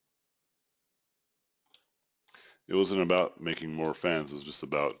 It wasn't about making more fans. It was just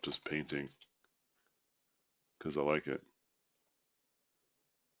about just painting because I like it.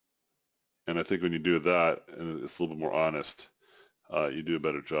 And I think when you do that, and it's a little bit more honest, you do a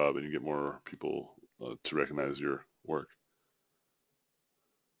better job and you get more people to recognize your work.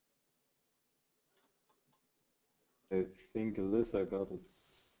 I think Alyssa got a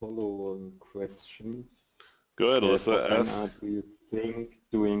follow-on question. Go ahead, For Alyssa, fan ask. art, do you think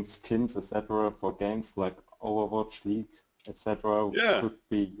doing skins, etc., for games like Overwatch, League, etc., Yeah, could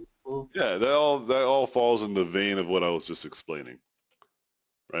be useful? yeah, that all falls in the vein of what I was just explaining,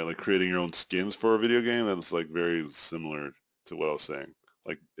 right? Like creating your own skins for a video game, that's like very similar to what I was saying.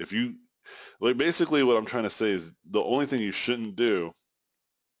 Like if you, like basically what I'm trying to say is the only thing you shouldn't do,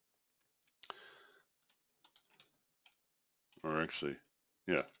 or actually,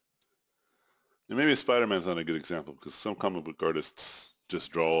 yeah, and maybe Spider-Man's not a good example because some comic book artists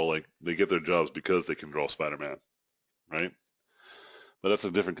just draw like they get their jobs because they can draw Spider-Man, right? But that's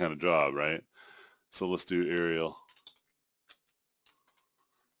a different kind of job, right? So let's do Ariel.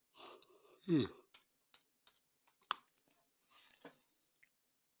 Hmm.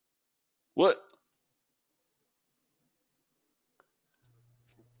 What?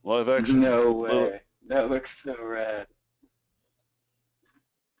 Live action. No Look, way. That looks so rad.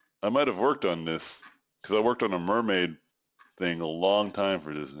 I might have worked on this because I worked on a mermaid thing a long time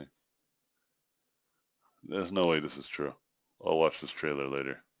for Disney. There's no way this is true. I'll watch this trailer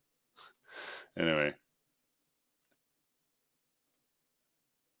later. Anyway,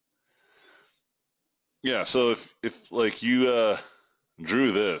 yeah. So if like you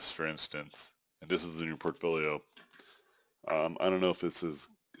drew this, for instance, and this is in your portfolio, I don't know if it's as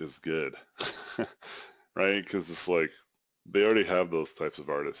good, right? Because it's like they already have those types of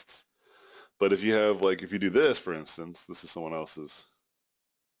artists. But if you have like if you do this, for instance, this is someone else's,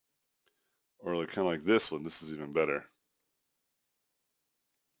 or like kind of like this one, this is even better,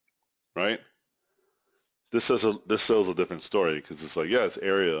 right? This tells a different story because it's like yeah, it's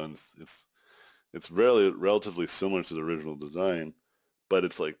area and it's really relatively similar to the original design, but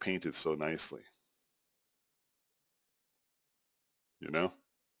it's like painted so nicely, you know?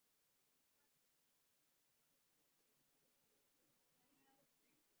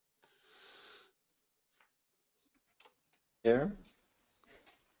 Yeah,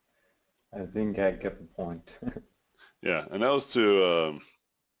 I think I get the point. Yeah, and that was to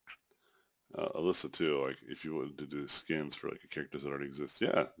Alyssa too. Like if you wanted to do skins for like characters that already exist,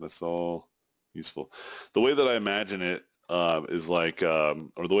 yeah, that's all useful. The way that I imagine it is like,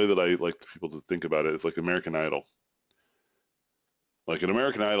 or the way that I like people to think about it is like American Idol. Like in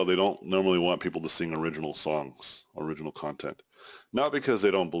American Idol, they don't normally want people to sing original songs, original content. Not because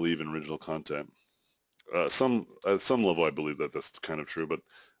they don't believe in original content. Some at some level, I believe that that's kind of true, but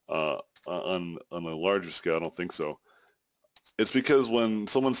on a larger scale, I don't think so. It's because when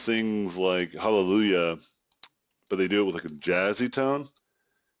someone sings like Hallelujah, but they do it with like a jazzy tone,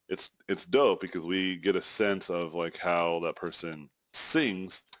 it's dope because we get a sense of like how that person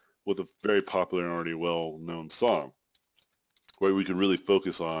sings with a very popular and already well-known song, where we can really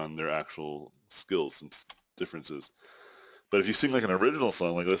focus on their actual skills and differences. But if you sing like an original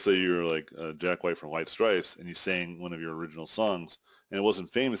song, like let's say you're like Jack White from White Stripes and you sang one of your original songs and it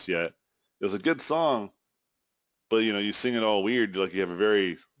wasn't famous yet, it was a good song, but you know, you sing it all weird, like you have a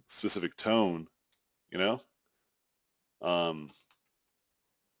very specific tone, you know? Um,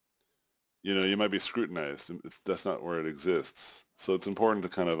 you know, you might be scrutinized. That's not where it exists. So it's important to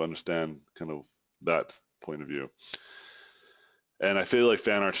kind of understand kind of that point of view. And I feel like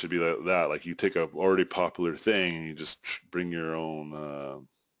fan art should be that. Like you take a already popular thing and you just bring your own,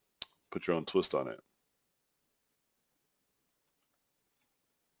 put your own twist on it.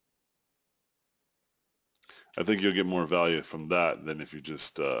 I think you'll get more value from that than if you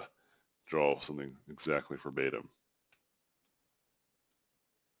just draw something exactly verbatim.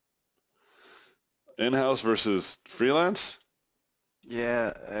 In-house versus freelance?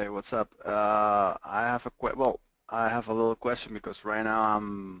 Yeah, hey, what's up? I have I have a little question because right now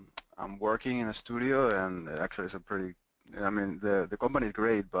I'm working in a studio and actually it's a pretty, I mean the company is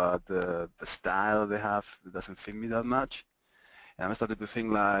great, but the style they have doesn't fit me that much. And I'm starting to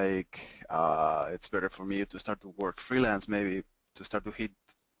think like it's better for me to start to work freelance, maybe to start to hit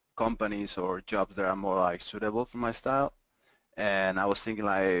companies or jobs that are more like suitable for my style. And I was thinking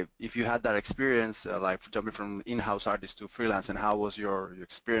like, if you had that experience, like jumping from in-house artist to freelance, and how was your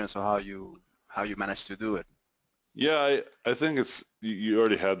experience, or how you managed to do it? Yeah, I think it's you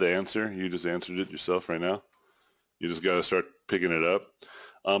already had the answer. You just answered it yourself right now. You just got to start picking it up.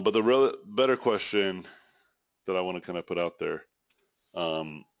 But the better question that I want to kind of put out there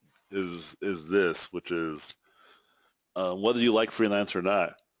um, is this, which is whether you like freelance or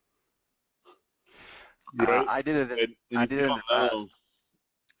not, right? I did it. And I if did you it in the don't know, past.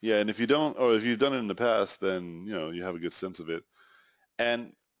 yeah, and if you don't, or if you've done it in the past, then you know you have a good sense of it.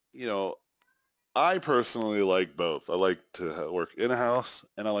 And you know, I personally like both. I like to work in-house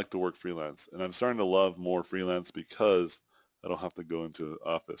and I like to work freelance. And I'm starting to love more freelance because I don't have to go into an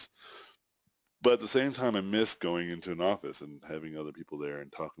office. But at the same time, I miss going into an office and having other people there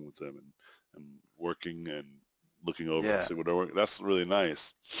and talking with them and working and looking over and Yeah, say what I work. That's really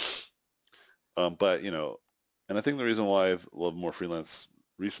nice. But, you know, and I think the reason why I've loved more freelance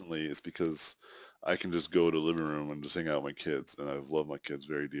recently is because I can just go to the living room and just hang out with my kids. And I've loved my kids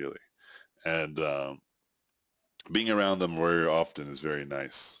very dearly. And being around them very often is very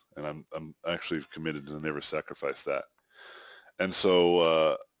nice, and I'm actually committed to never sacrifice that. And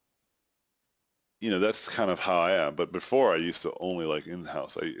so, you know, that's kind of how I am. But before, I used to only like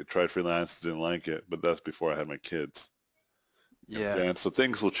in-house. I tried freelance, didn't like it, but that's before I had my kids. You yeah, understand? So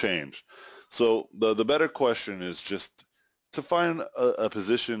things will change. So the better question is just to find a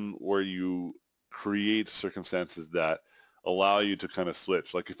position where you create circumstances that allow you to kind of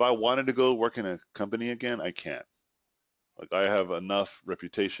switch. Like if I wanted to go work in a company again, I can't. Like I have enough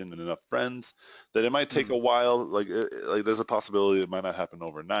reputation and enough friends that it might take mm, a while. Like there's a possibility it might not happen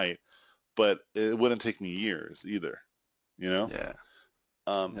overnight, but it wouldn't take me years either. You know. yeah,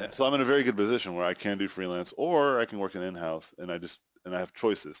 And yeah, so I'm in a very good position where I can do freelance or I can work in in-house, and I have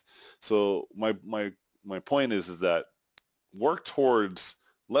choices. So my point is that work towards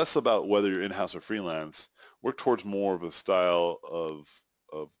less about whether you're in-house or freelance. Work towards more of a style of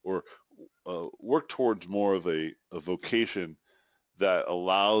or work towards more of a vocation that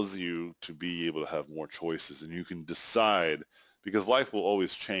allows you to be able to have more choices and you can decide because life will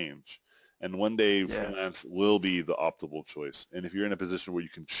always change. And one day yeah, freelance will be the optimal choice. And if you're in a position where you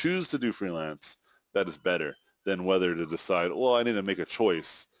can choose to do freelance, that is better than whether to decide, well, I need to make a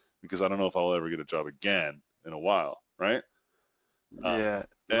choice because I don't know if I'll ever get a job again in a while, right? Um, yeah.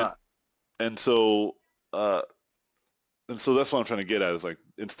 and and so uh, and so that's what I'm trying to get at is like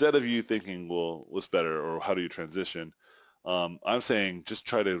instead of you thinking, well, what's better or how do you transition, I'm saying just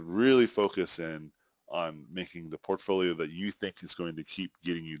try to really focus in on making the portfolio that you think is going to keep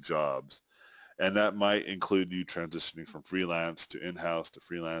getting you jobs. And that might include you transitioning from freelance to in-house to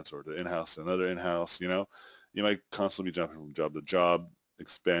freelance or to in-house to another in-house, you know. You might constantly be jumping from job to job,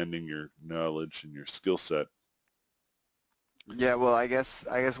 expanding your knowledge and your skill set. Yeah, well, I guess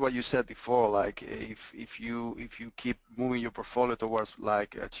what you said before, like if you keep moving your portfolio towards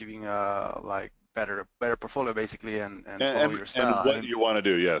like achieving like better portfolio basically and And, follow and, your and style. I what mean, you want to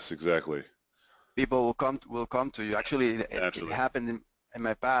do, yes, exactly. people will come to you. Actually, it Naturally. happened in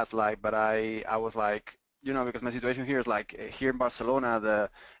my past, like, but I was like, you know, because my situation here is like here in Barcelona,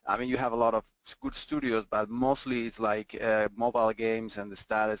 I mean, you have a lot of good studios, but mostly it's like mobile games, and the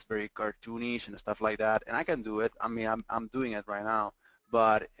style is very cartoonish and stuff like that. And I can do it. I mean, I'm doing it right now,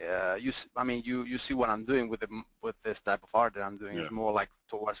 but I mean, you see what I'm doing with this type of art that I'm doing. Yeah. It's more like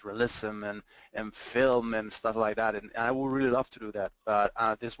towards realism and film and stuff like that, and I would really love to do that. But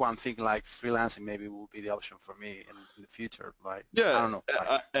this one, I'm thinking like freelancing maybe will be the option for me in the future. Like Yeah, I don't know.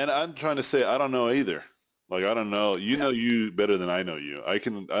 Like and I'm trying to say I don't know either. Like I don't know. You yeah, know you better than I know you.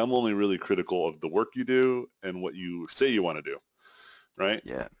 I'm only really critical of the work you do and what you say you want to do, right?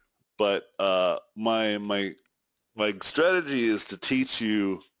 yeah, But my strategy is to teach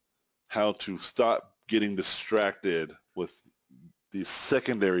you how to stop getting distracted with these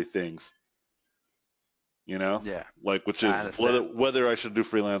secondary things, you know, yeah. like which I is understand. whether I should do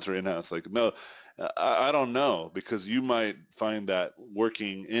freelance or in-house. Like, no, I don't know, because you might find that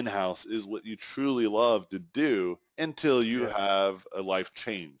working in-house is what you truly love to do until you Yeah, have a life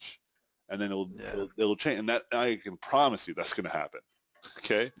change, and then yeah, it'll change, and that I can promise you that's going to happen.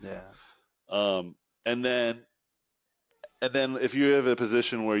 Okay, yeah, um, and then if you have a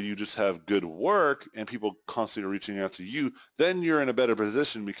position where you just have good work and people constantly reaching out to you, then you're in a better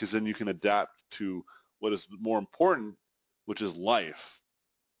position, because then you can adapt to what is more important, which is life,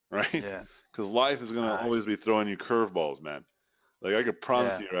 right? yeah. Because life is going to I always be throwing you curveballs, man. Like I could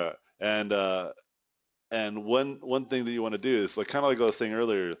promise yeah, you that. And one thing that you want to do is like kind of like I was saying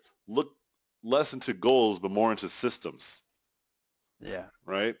earlier, look less into goals but more into systems, yeah.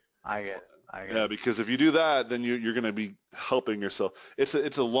 right? I get it. I get Yeah, it. because if you do that, then you're going to be helping yourself. It's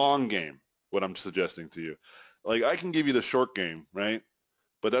a long game. What I'm suggesting to you, like I can give you the short game, right?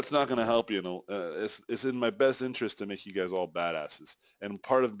 But that's not going to help you. It's in my best interest to make you guys all badasses. And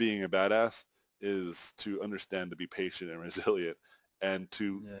part of being a badass is to understand to be patient and resilient, and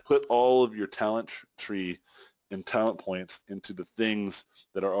to Yeah, put all of your talent tree and talent points into the things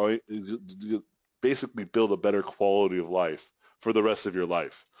that are basically build a better quality of life for the rest of your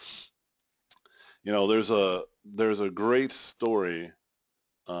life. You know, there's a great story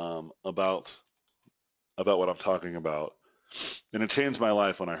about what I'm talking about, and it changed my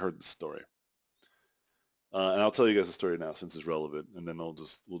life when I heard the story. And I'll tell you guys the story now since it's relevant, and then we'll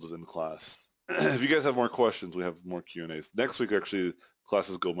just end the class. If you guys have more questions, we have more Q&As. Next week, actually,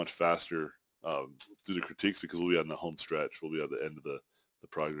 classes go much faster through the critiques, because we'll be on the home stretch. We'll be at the end of the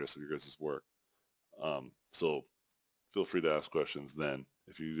progress of your guys' work. So feel free to ask questions then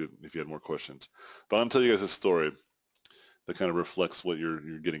if you had more questions. But I'm gonna tell you guys a story that kind of reflects what you're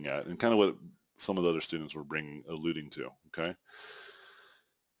getting at, and kind of what some of the other students were alluding to. Okay,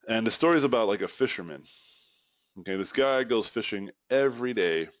 and the story is about like a fisherman. Okay, this guy goes fishing every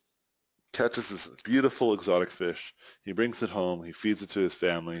day, catches this beautiful exotic fish. He brings it home. He feeds it to his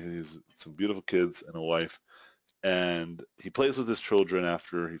family. He's some beautiful kids and a wife. And he plays with his children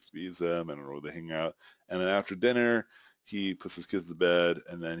after he feeds them, and they hang out. And then after dinner, he puts his kids to bed,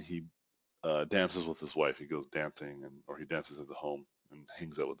 and then he dances with his wife. He goes dancing, or he dances at the home and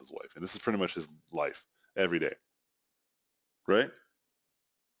hangs out with his wife. And this is pretty much his life every day, right?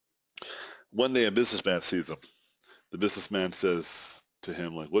 One day, a businessman sees him. The businessman says to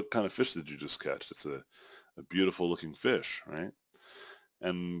him, like, "What kind of fish did you just catch? It's a beautiful looking fish, right?"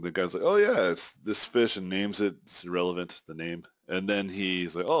 And the guy's like, "Oh yeah, it's this fish," and names it. It's irrelevant, the name. And then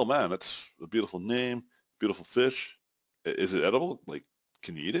he's like, "Oh man, that's a beautiful name, beautiful fish. Is it edible? Like,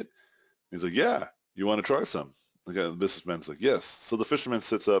 can you eat it?" He's like, "Yeah, you want to try some?" The businessman's like, "Yes." So the fisherman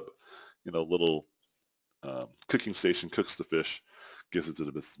sets up, little cooking station, cooks the fish, gives it to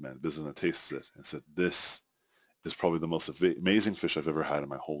the businessman. The businessman tastes it and said, "This is probably the most amazing fish I've ever had in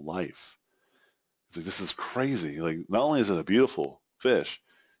my whole life." He's like, "This is crazy. Like, not only is it a beautiful fish,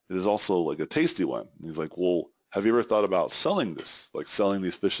 it is also like a tasty one." And he's like, "Well, have you ever thought about selling this, like selling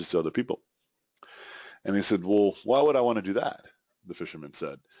these fishes to other people?" And he said, "Well, why would I want to do that?" The fisherman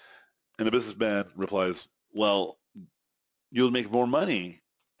said. And the businessman replies, "Well, you'll make more money,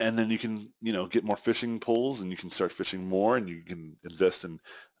 and then you can, get more fishing poles, and you can start fishing more, and you can invest in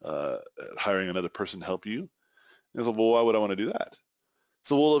uh, hiring another person to help you." And I said, "Well, why would I want to do that?"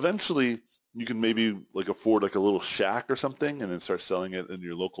 So, well, eventually you can maybe like afford like a little shack or something, and then start selling it in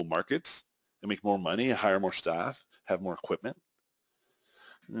your local markets and make more money, hire more staff, have more equipment.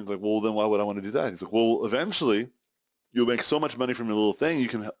 And he's like, "Well, then why would I want to do that?" He's like, "Well, eventually you'll make so much money from your little thing, you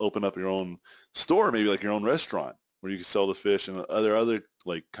can open up your own store, maybe like your own restaurant, where you can sell the fish and other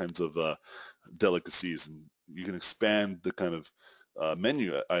like kinds of delicacies, and you can expand the kind of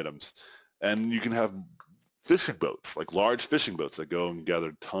menu items, and you can have fishing boats, like large fishing boats that go and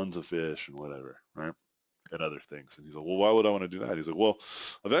gather tons of fish and whatever, right?" And other things. And he's like, "Well, why would I want to do that?" He's like, "Well,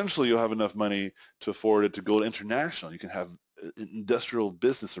 eventually you'll have enough money to afford it to go international. You can have industrial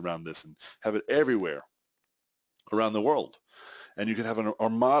business around this and have it everywhere around the world. And you can have an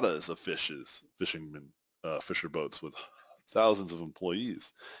armadas of fishermen, fisher boats with thousands of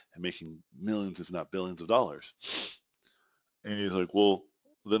employees and making millions, if not billions of dollars. And he's like, well,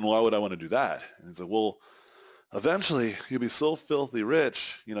 then why would I want to do that? And he's like, well, eventually you'll be so filthy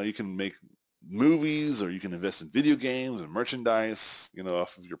rich, you can make movies or you can invest in video games and merchandise,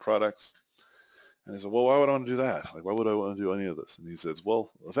 off of your products. And I said, well, why would I want to do that? Like, why would I want to do any of this? And he says,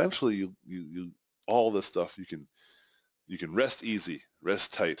 well, eventually you all this stuff you can rest easy,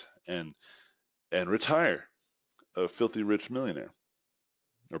 rest tight, and retire a filthy rich millionaire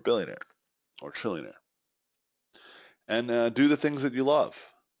or billionaire or trillionaire, and do the things that you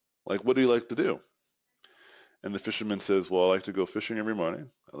love. Like, what do you like to do? And the fisherman says, well, I like to go fishing every morning.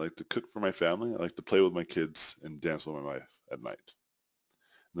 I like to cook for my family. I like to play with my kids and dance with my wife at night.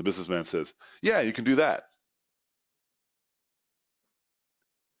 And the businessman says, yeah, you can do that.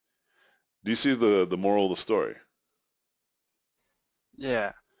 Do you see the moral of the story?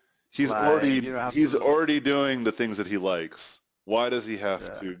 Yeah. He's Like already you don't have he's to. already doing the things that he likes. Why does he have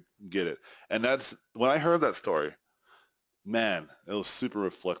Yeah. to get it? And that's when I heard that story, man, it was super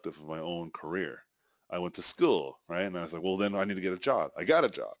reflective of my own career. I went to school, right? And I was like, well, then I need to get a job. I got a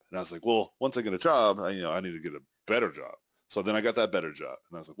job. And I was like, well, once I get a job, I need to get a better job. So then I got that better job.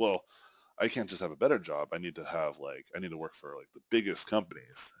 And I was like, well, I can't just have a better job. I need to work for like the biggest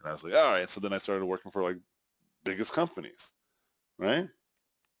companies. And I was like, all right. So then I started working for like biggest companies, right?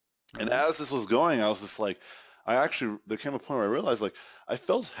 And Mhm. as this was going, I was just like, there came a point where I realized like I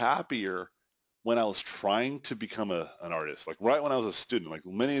felt happier when I was trying to become an artist, like right when I was a student, like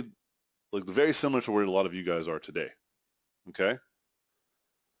very similar to where a lot of you guys are today. Okay.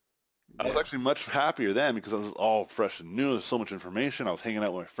 I was Yeah. actually much happier then because I was all fresh and new. There's so much information. I was hanging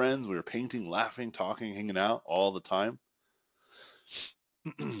out with my friends. We were painting, laughing, talking, hanging out all the time.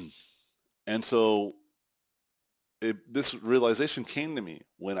 And so this realization came to me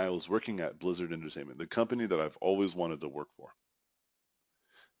when I was working at Blizzard Entertainment, the company that I've always wanted to work for.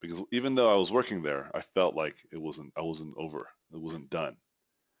 Because even though I was working there, I felt like I wasn't over. It wasn't done.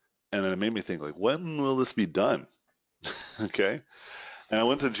 And then it made me think like, when will this be done? Okay. And I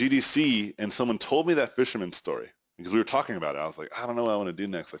went to GDC and someone told me that fisherman story because we were talking about it. I was like, I don't know what I want to do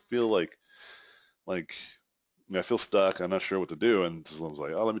next. I feel like I feel stuck. I'm not sure what to do. And someone was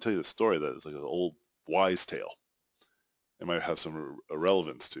like, oh, let me tell you the story that is like an old wise tale. It might have some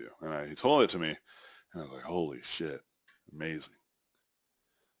relevance to you. And he told it to me and I was like, holy shit, amazing.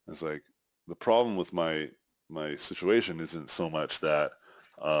 It's like the problem with my situation isn't so much that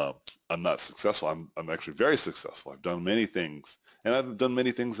uh, I'm not successful. I'm actually very successful. I've done many things, and I've done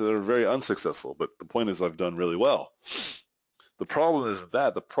many things that are very unsuccessful. But the point is, I've done really well. The problem is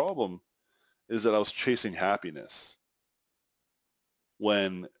that I was chasing happiness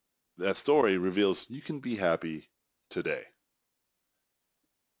when that story reveals you can be happy today.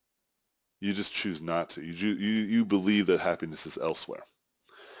 You just choose not to. You believe that happiness is elsewhere.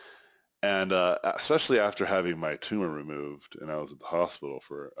 And especially after having my tumor removed and I was at the hospital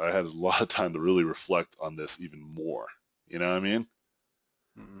I had a lot of time to really reflect on this even more. You know what I mean?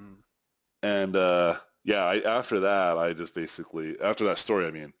 Mhm. And yeah, after that, I just basically, after that story,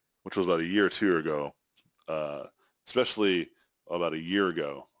 I mean, which was about a year or two ago, uh, especially about a year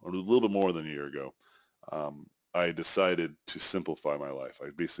ago, or a little bit more than a year ago, I decided to simplify my life. I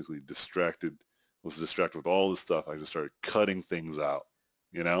basically was distracted with all this stuff. I just started cutting things out,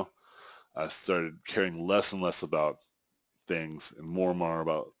 you know? I started caring less and less about things and more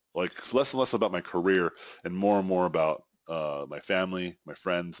about like less and less about my career and more about my family, my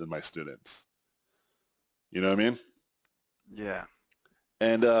friends, and my students. You know what I mean? Yeah.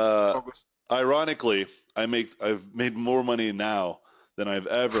 And Focus. ironically, I've made more money now than I've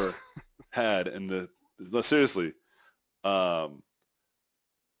ever had in no, seriously. Um,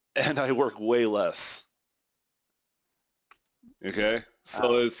 and I work way less. Yeah. Okay,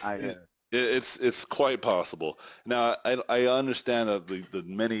 so I get it. it's quite possible. Now I understand that the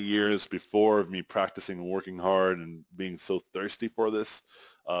many years before of me practicing and working hard and being so thirsty for this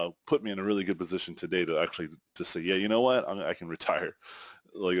put me in a really good position today to actually to say, yeah, you know what, I can retire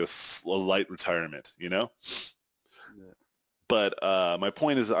like a light retirement, you know. Yeah. But my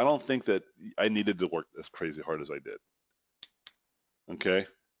point is, I don't think that I needed to work as crazy hard as I did. Okay.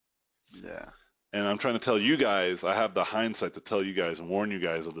 Yeah. And I'm trying to tell you guys, I have the hindsight to tell you guys and warn you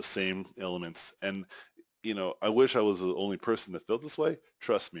guys of the same elements. And, I wish I was the only person that felt this way.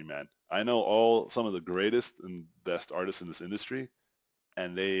 Trust me, man. I know some of the greatest and best artists in this industry,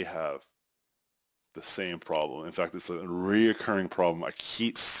 and they have the same problem. In fact, it's a reoccurring problem I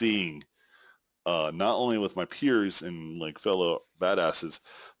keep seeing, not only with my peers and like fellow badasses,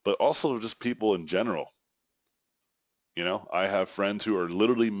 but also just people in general. I have friends who are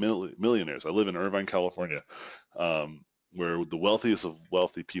literally millionaires. I live in Irvine, California. Um, where the wealthiest of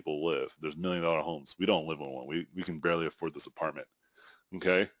wealthy people live. There's $1 million homes. We don't live in one. We can barely afford this apartment.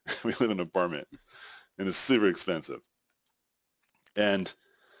 Okay? We live in an apartment, and it's super expensive. And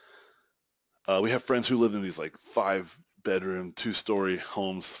we have friends who live in these like 5-bedroom, 2-story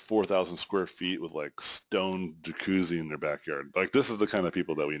homes, 4,000 square feet with like stone jacuzzi in their backyard. Like this is the kind of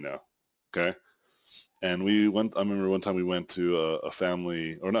people that we know. Okay? And I remember one time we went to a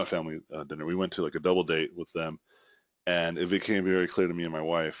family, or not a family dinner. We went to like a double date with them. And it became very clear to me and my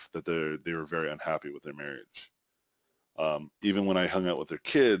wife that they were very unhappy with their marriage. Even when I hung out with their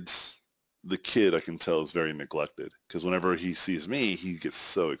kids, the kid I can tell is very neglected because whenever he sees me, he gets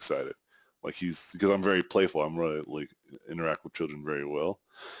so excited. Like because I'm very playful. I'm really like interact with children very well.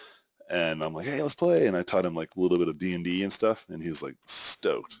 And I'm like, hey, let's play. And I taught him like a little bit of D&D and stuff. And he was like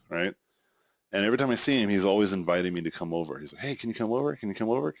stoked, right? And every time I see him, he's always inviting me to come over. He's like, hey, can you come over? Can you come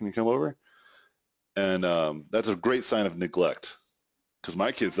over? Can you come over? And that's a great sign of neglect because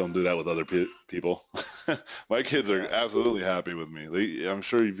my kids don't do that with other people. My kids are absolutely happy with me. I'm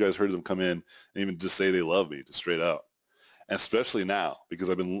sure you guys heard them come in and even just say they love me, just straight out. And especially now because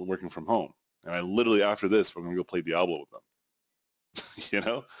I've been working from home. And I literally, after this, I'm going to go play Diablo with them, you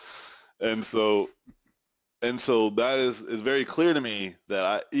know? And so that is very clear to me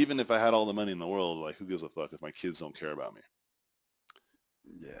that even if I had all the money in the world, like who gives a fuck if my kids don't care about me?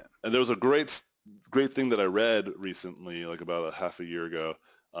 Yeah. And there was a great thing that I read recently, like about a half a year ago,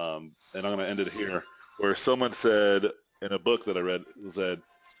 and I'm going to end it here, where someone said in a book that I read, said,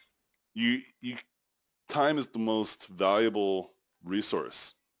 you time is the most valuable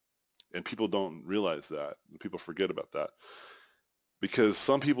resource, and people don't realize that. People forget about that because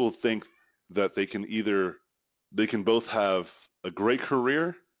some people think that they can both have a great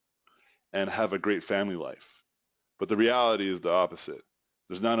career and have a great family life. But the reality is the opposite.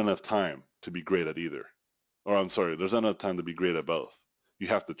 There's not enough time to be great at either. Or I'm sorry, there's not enough time to be great at both. You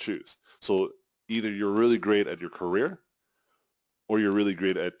have to choose. So either you're really great at your career or you're really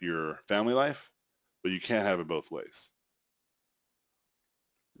great at your family life, but you can't have it both ways.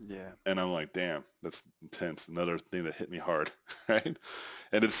 Yeah. And I'm like, damn, that's intense. Another thing that hit me hard, right?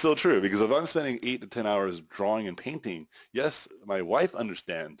 And it's still true because if I'm spending 8 to 10 hours drawing and painting, yes, my wife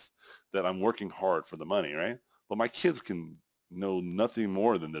understands that I'm working hard for the money, right? But my kids can know nothing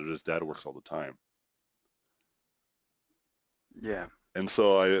more than that his dad works all the time. Yeah. And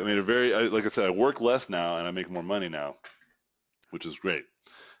so I made like I said, I work less now and I make more money now, which is great.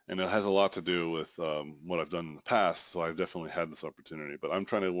 And it has a lot to do with what I've done in the past. So I've definitely had this opportunity. But I'm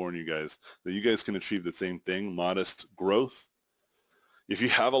trying to warn you guys that you guys can achieve the same thing, modest growth. If you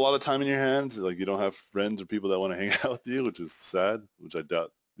have a lot of time in your hands, like you don't have friends or people that want to hang out with you, which is sad, which I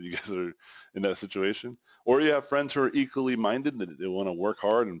doubt you guys are in that situation, or you have friends who are equally minded that they want to work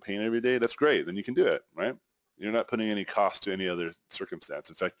hard and paint every day, that's great. Then you can do it, right? You're not putting any cost to any other circumstance.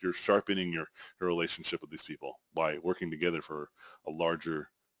 In fact, you're sharpening your relationship with these people by working together for a larger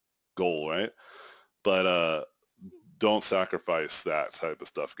goal, right? But don't sacrifice that type of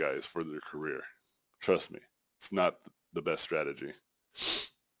stuff, guys, for their career. Trust me, it's not the best strategy.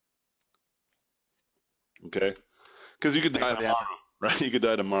 Okay? Because you could Thanks die for the tomorrow, answer. right? You could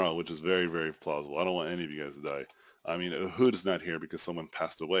die tomorrow, which is very, very plausible. I don't want any of you guys to die. I mean, Hood's not here because someone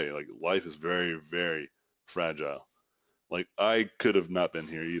passed away. Like, life is very, very fragile. Like, I could have not been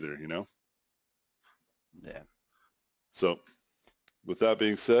here either, you know? Yeah. So, with that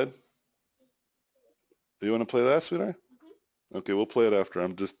being said, do you want to play that, sweetheart? Okay, we'll play it after.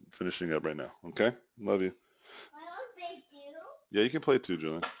 I'm just finishing up right now. Okay? Love you. Yeah, you can play too,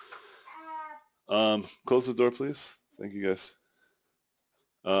 Julian. Close the door, please. Thank you, guys.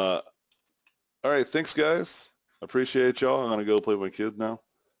 All right, thanks, guys. Appreciate y'all. I'm gonna go play with my kids now.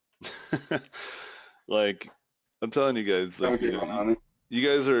 Like, I'm telling you guys, like, Okay, mommy. you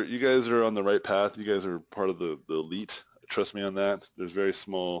guys are on the right path. You guys are part of the elite. Trust me on that. There's very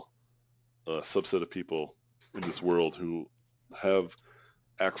small subset of people in this world who have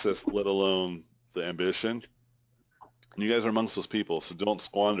access, let alone the ambition. And you guys are amongst those people, so don't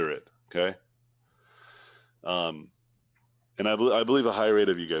squander it. Okay. And I believe a high rate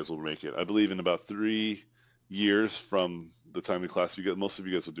of you guys will make it. I believe in about 3 years from the time in class, most of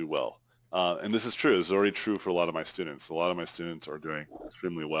you guys will do well. And this is true. It's already true for a lot of my students. A lot of my students are doing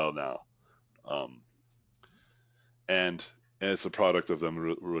extremely well now. And it's a product of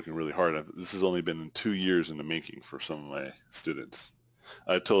them working really hard. This has only been 2 years in the making for some of my students.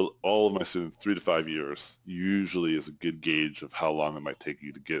 I told all of my students 3 to 5 years usually is a good gauge of how long it might take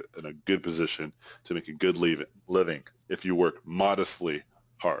you to get in a good position to make a good living if you work modestly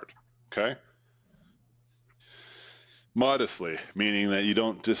hard. Okay? Modestly, meaning that you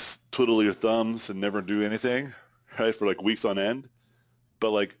don't just twiddle your thumbs and never do anything. right, for like weeks on end.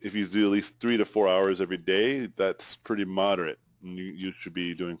 But like if you do at least 3 to 4 hours every day, that's pretty moderate, and you should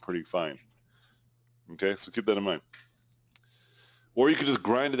be doing pretty fine. Okay, so keep that in mind. Or you could just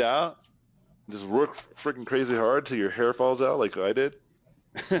grind it out, just work freaking crazy hard till your hair falls out like I did,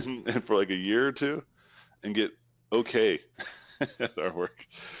 and for like a year or two, and get okay at our work.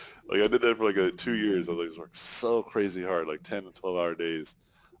 Like I did that for like 2 years. I was working so crazy hard, like 10 to 12-hour days.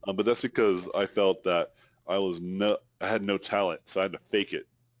 But that's because I felt that I had no talent, so I had to fake it.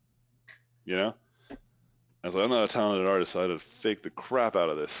 You know? I was like, I'm not a talented artist, so I had to fake the crap out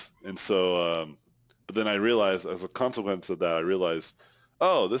of this. And so, but then I realized, as a consequence of that, I realized,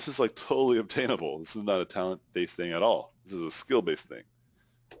 oh, this is like totally obtainable. This is not a talent-based thing at all. This is a skill-based thing.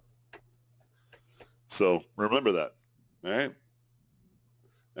 So remember that. All right?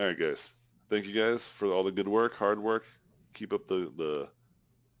 All right, guys. Thank you guys for all the good work, hard work. Keep up the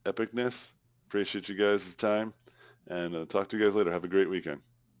epicness. Appreciate you guys' time. And talk to you guys later. Have a great weekend.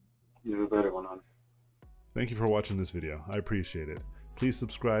 You have a better one on. Thank you for watching this video. I appreciate it. Please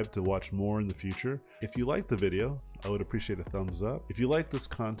subscribe to watch more in the future. If you like the video, I would appreciate a thumbs up. If you like this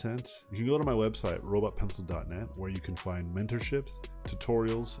content, you can go to my website, robotpencil.net, where you can find mentorships,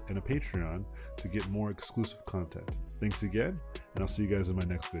 tutorials, and a Patreon to get more exclusive content. Thanks again, and I'll see you guys in my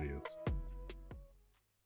next videos.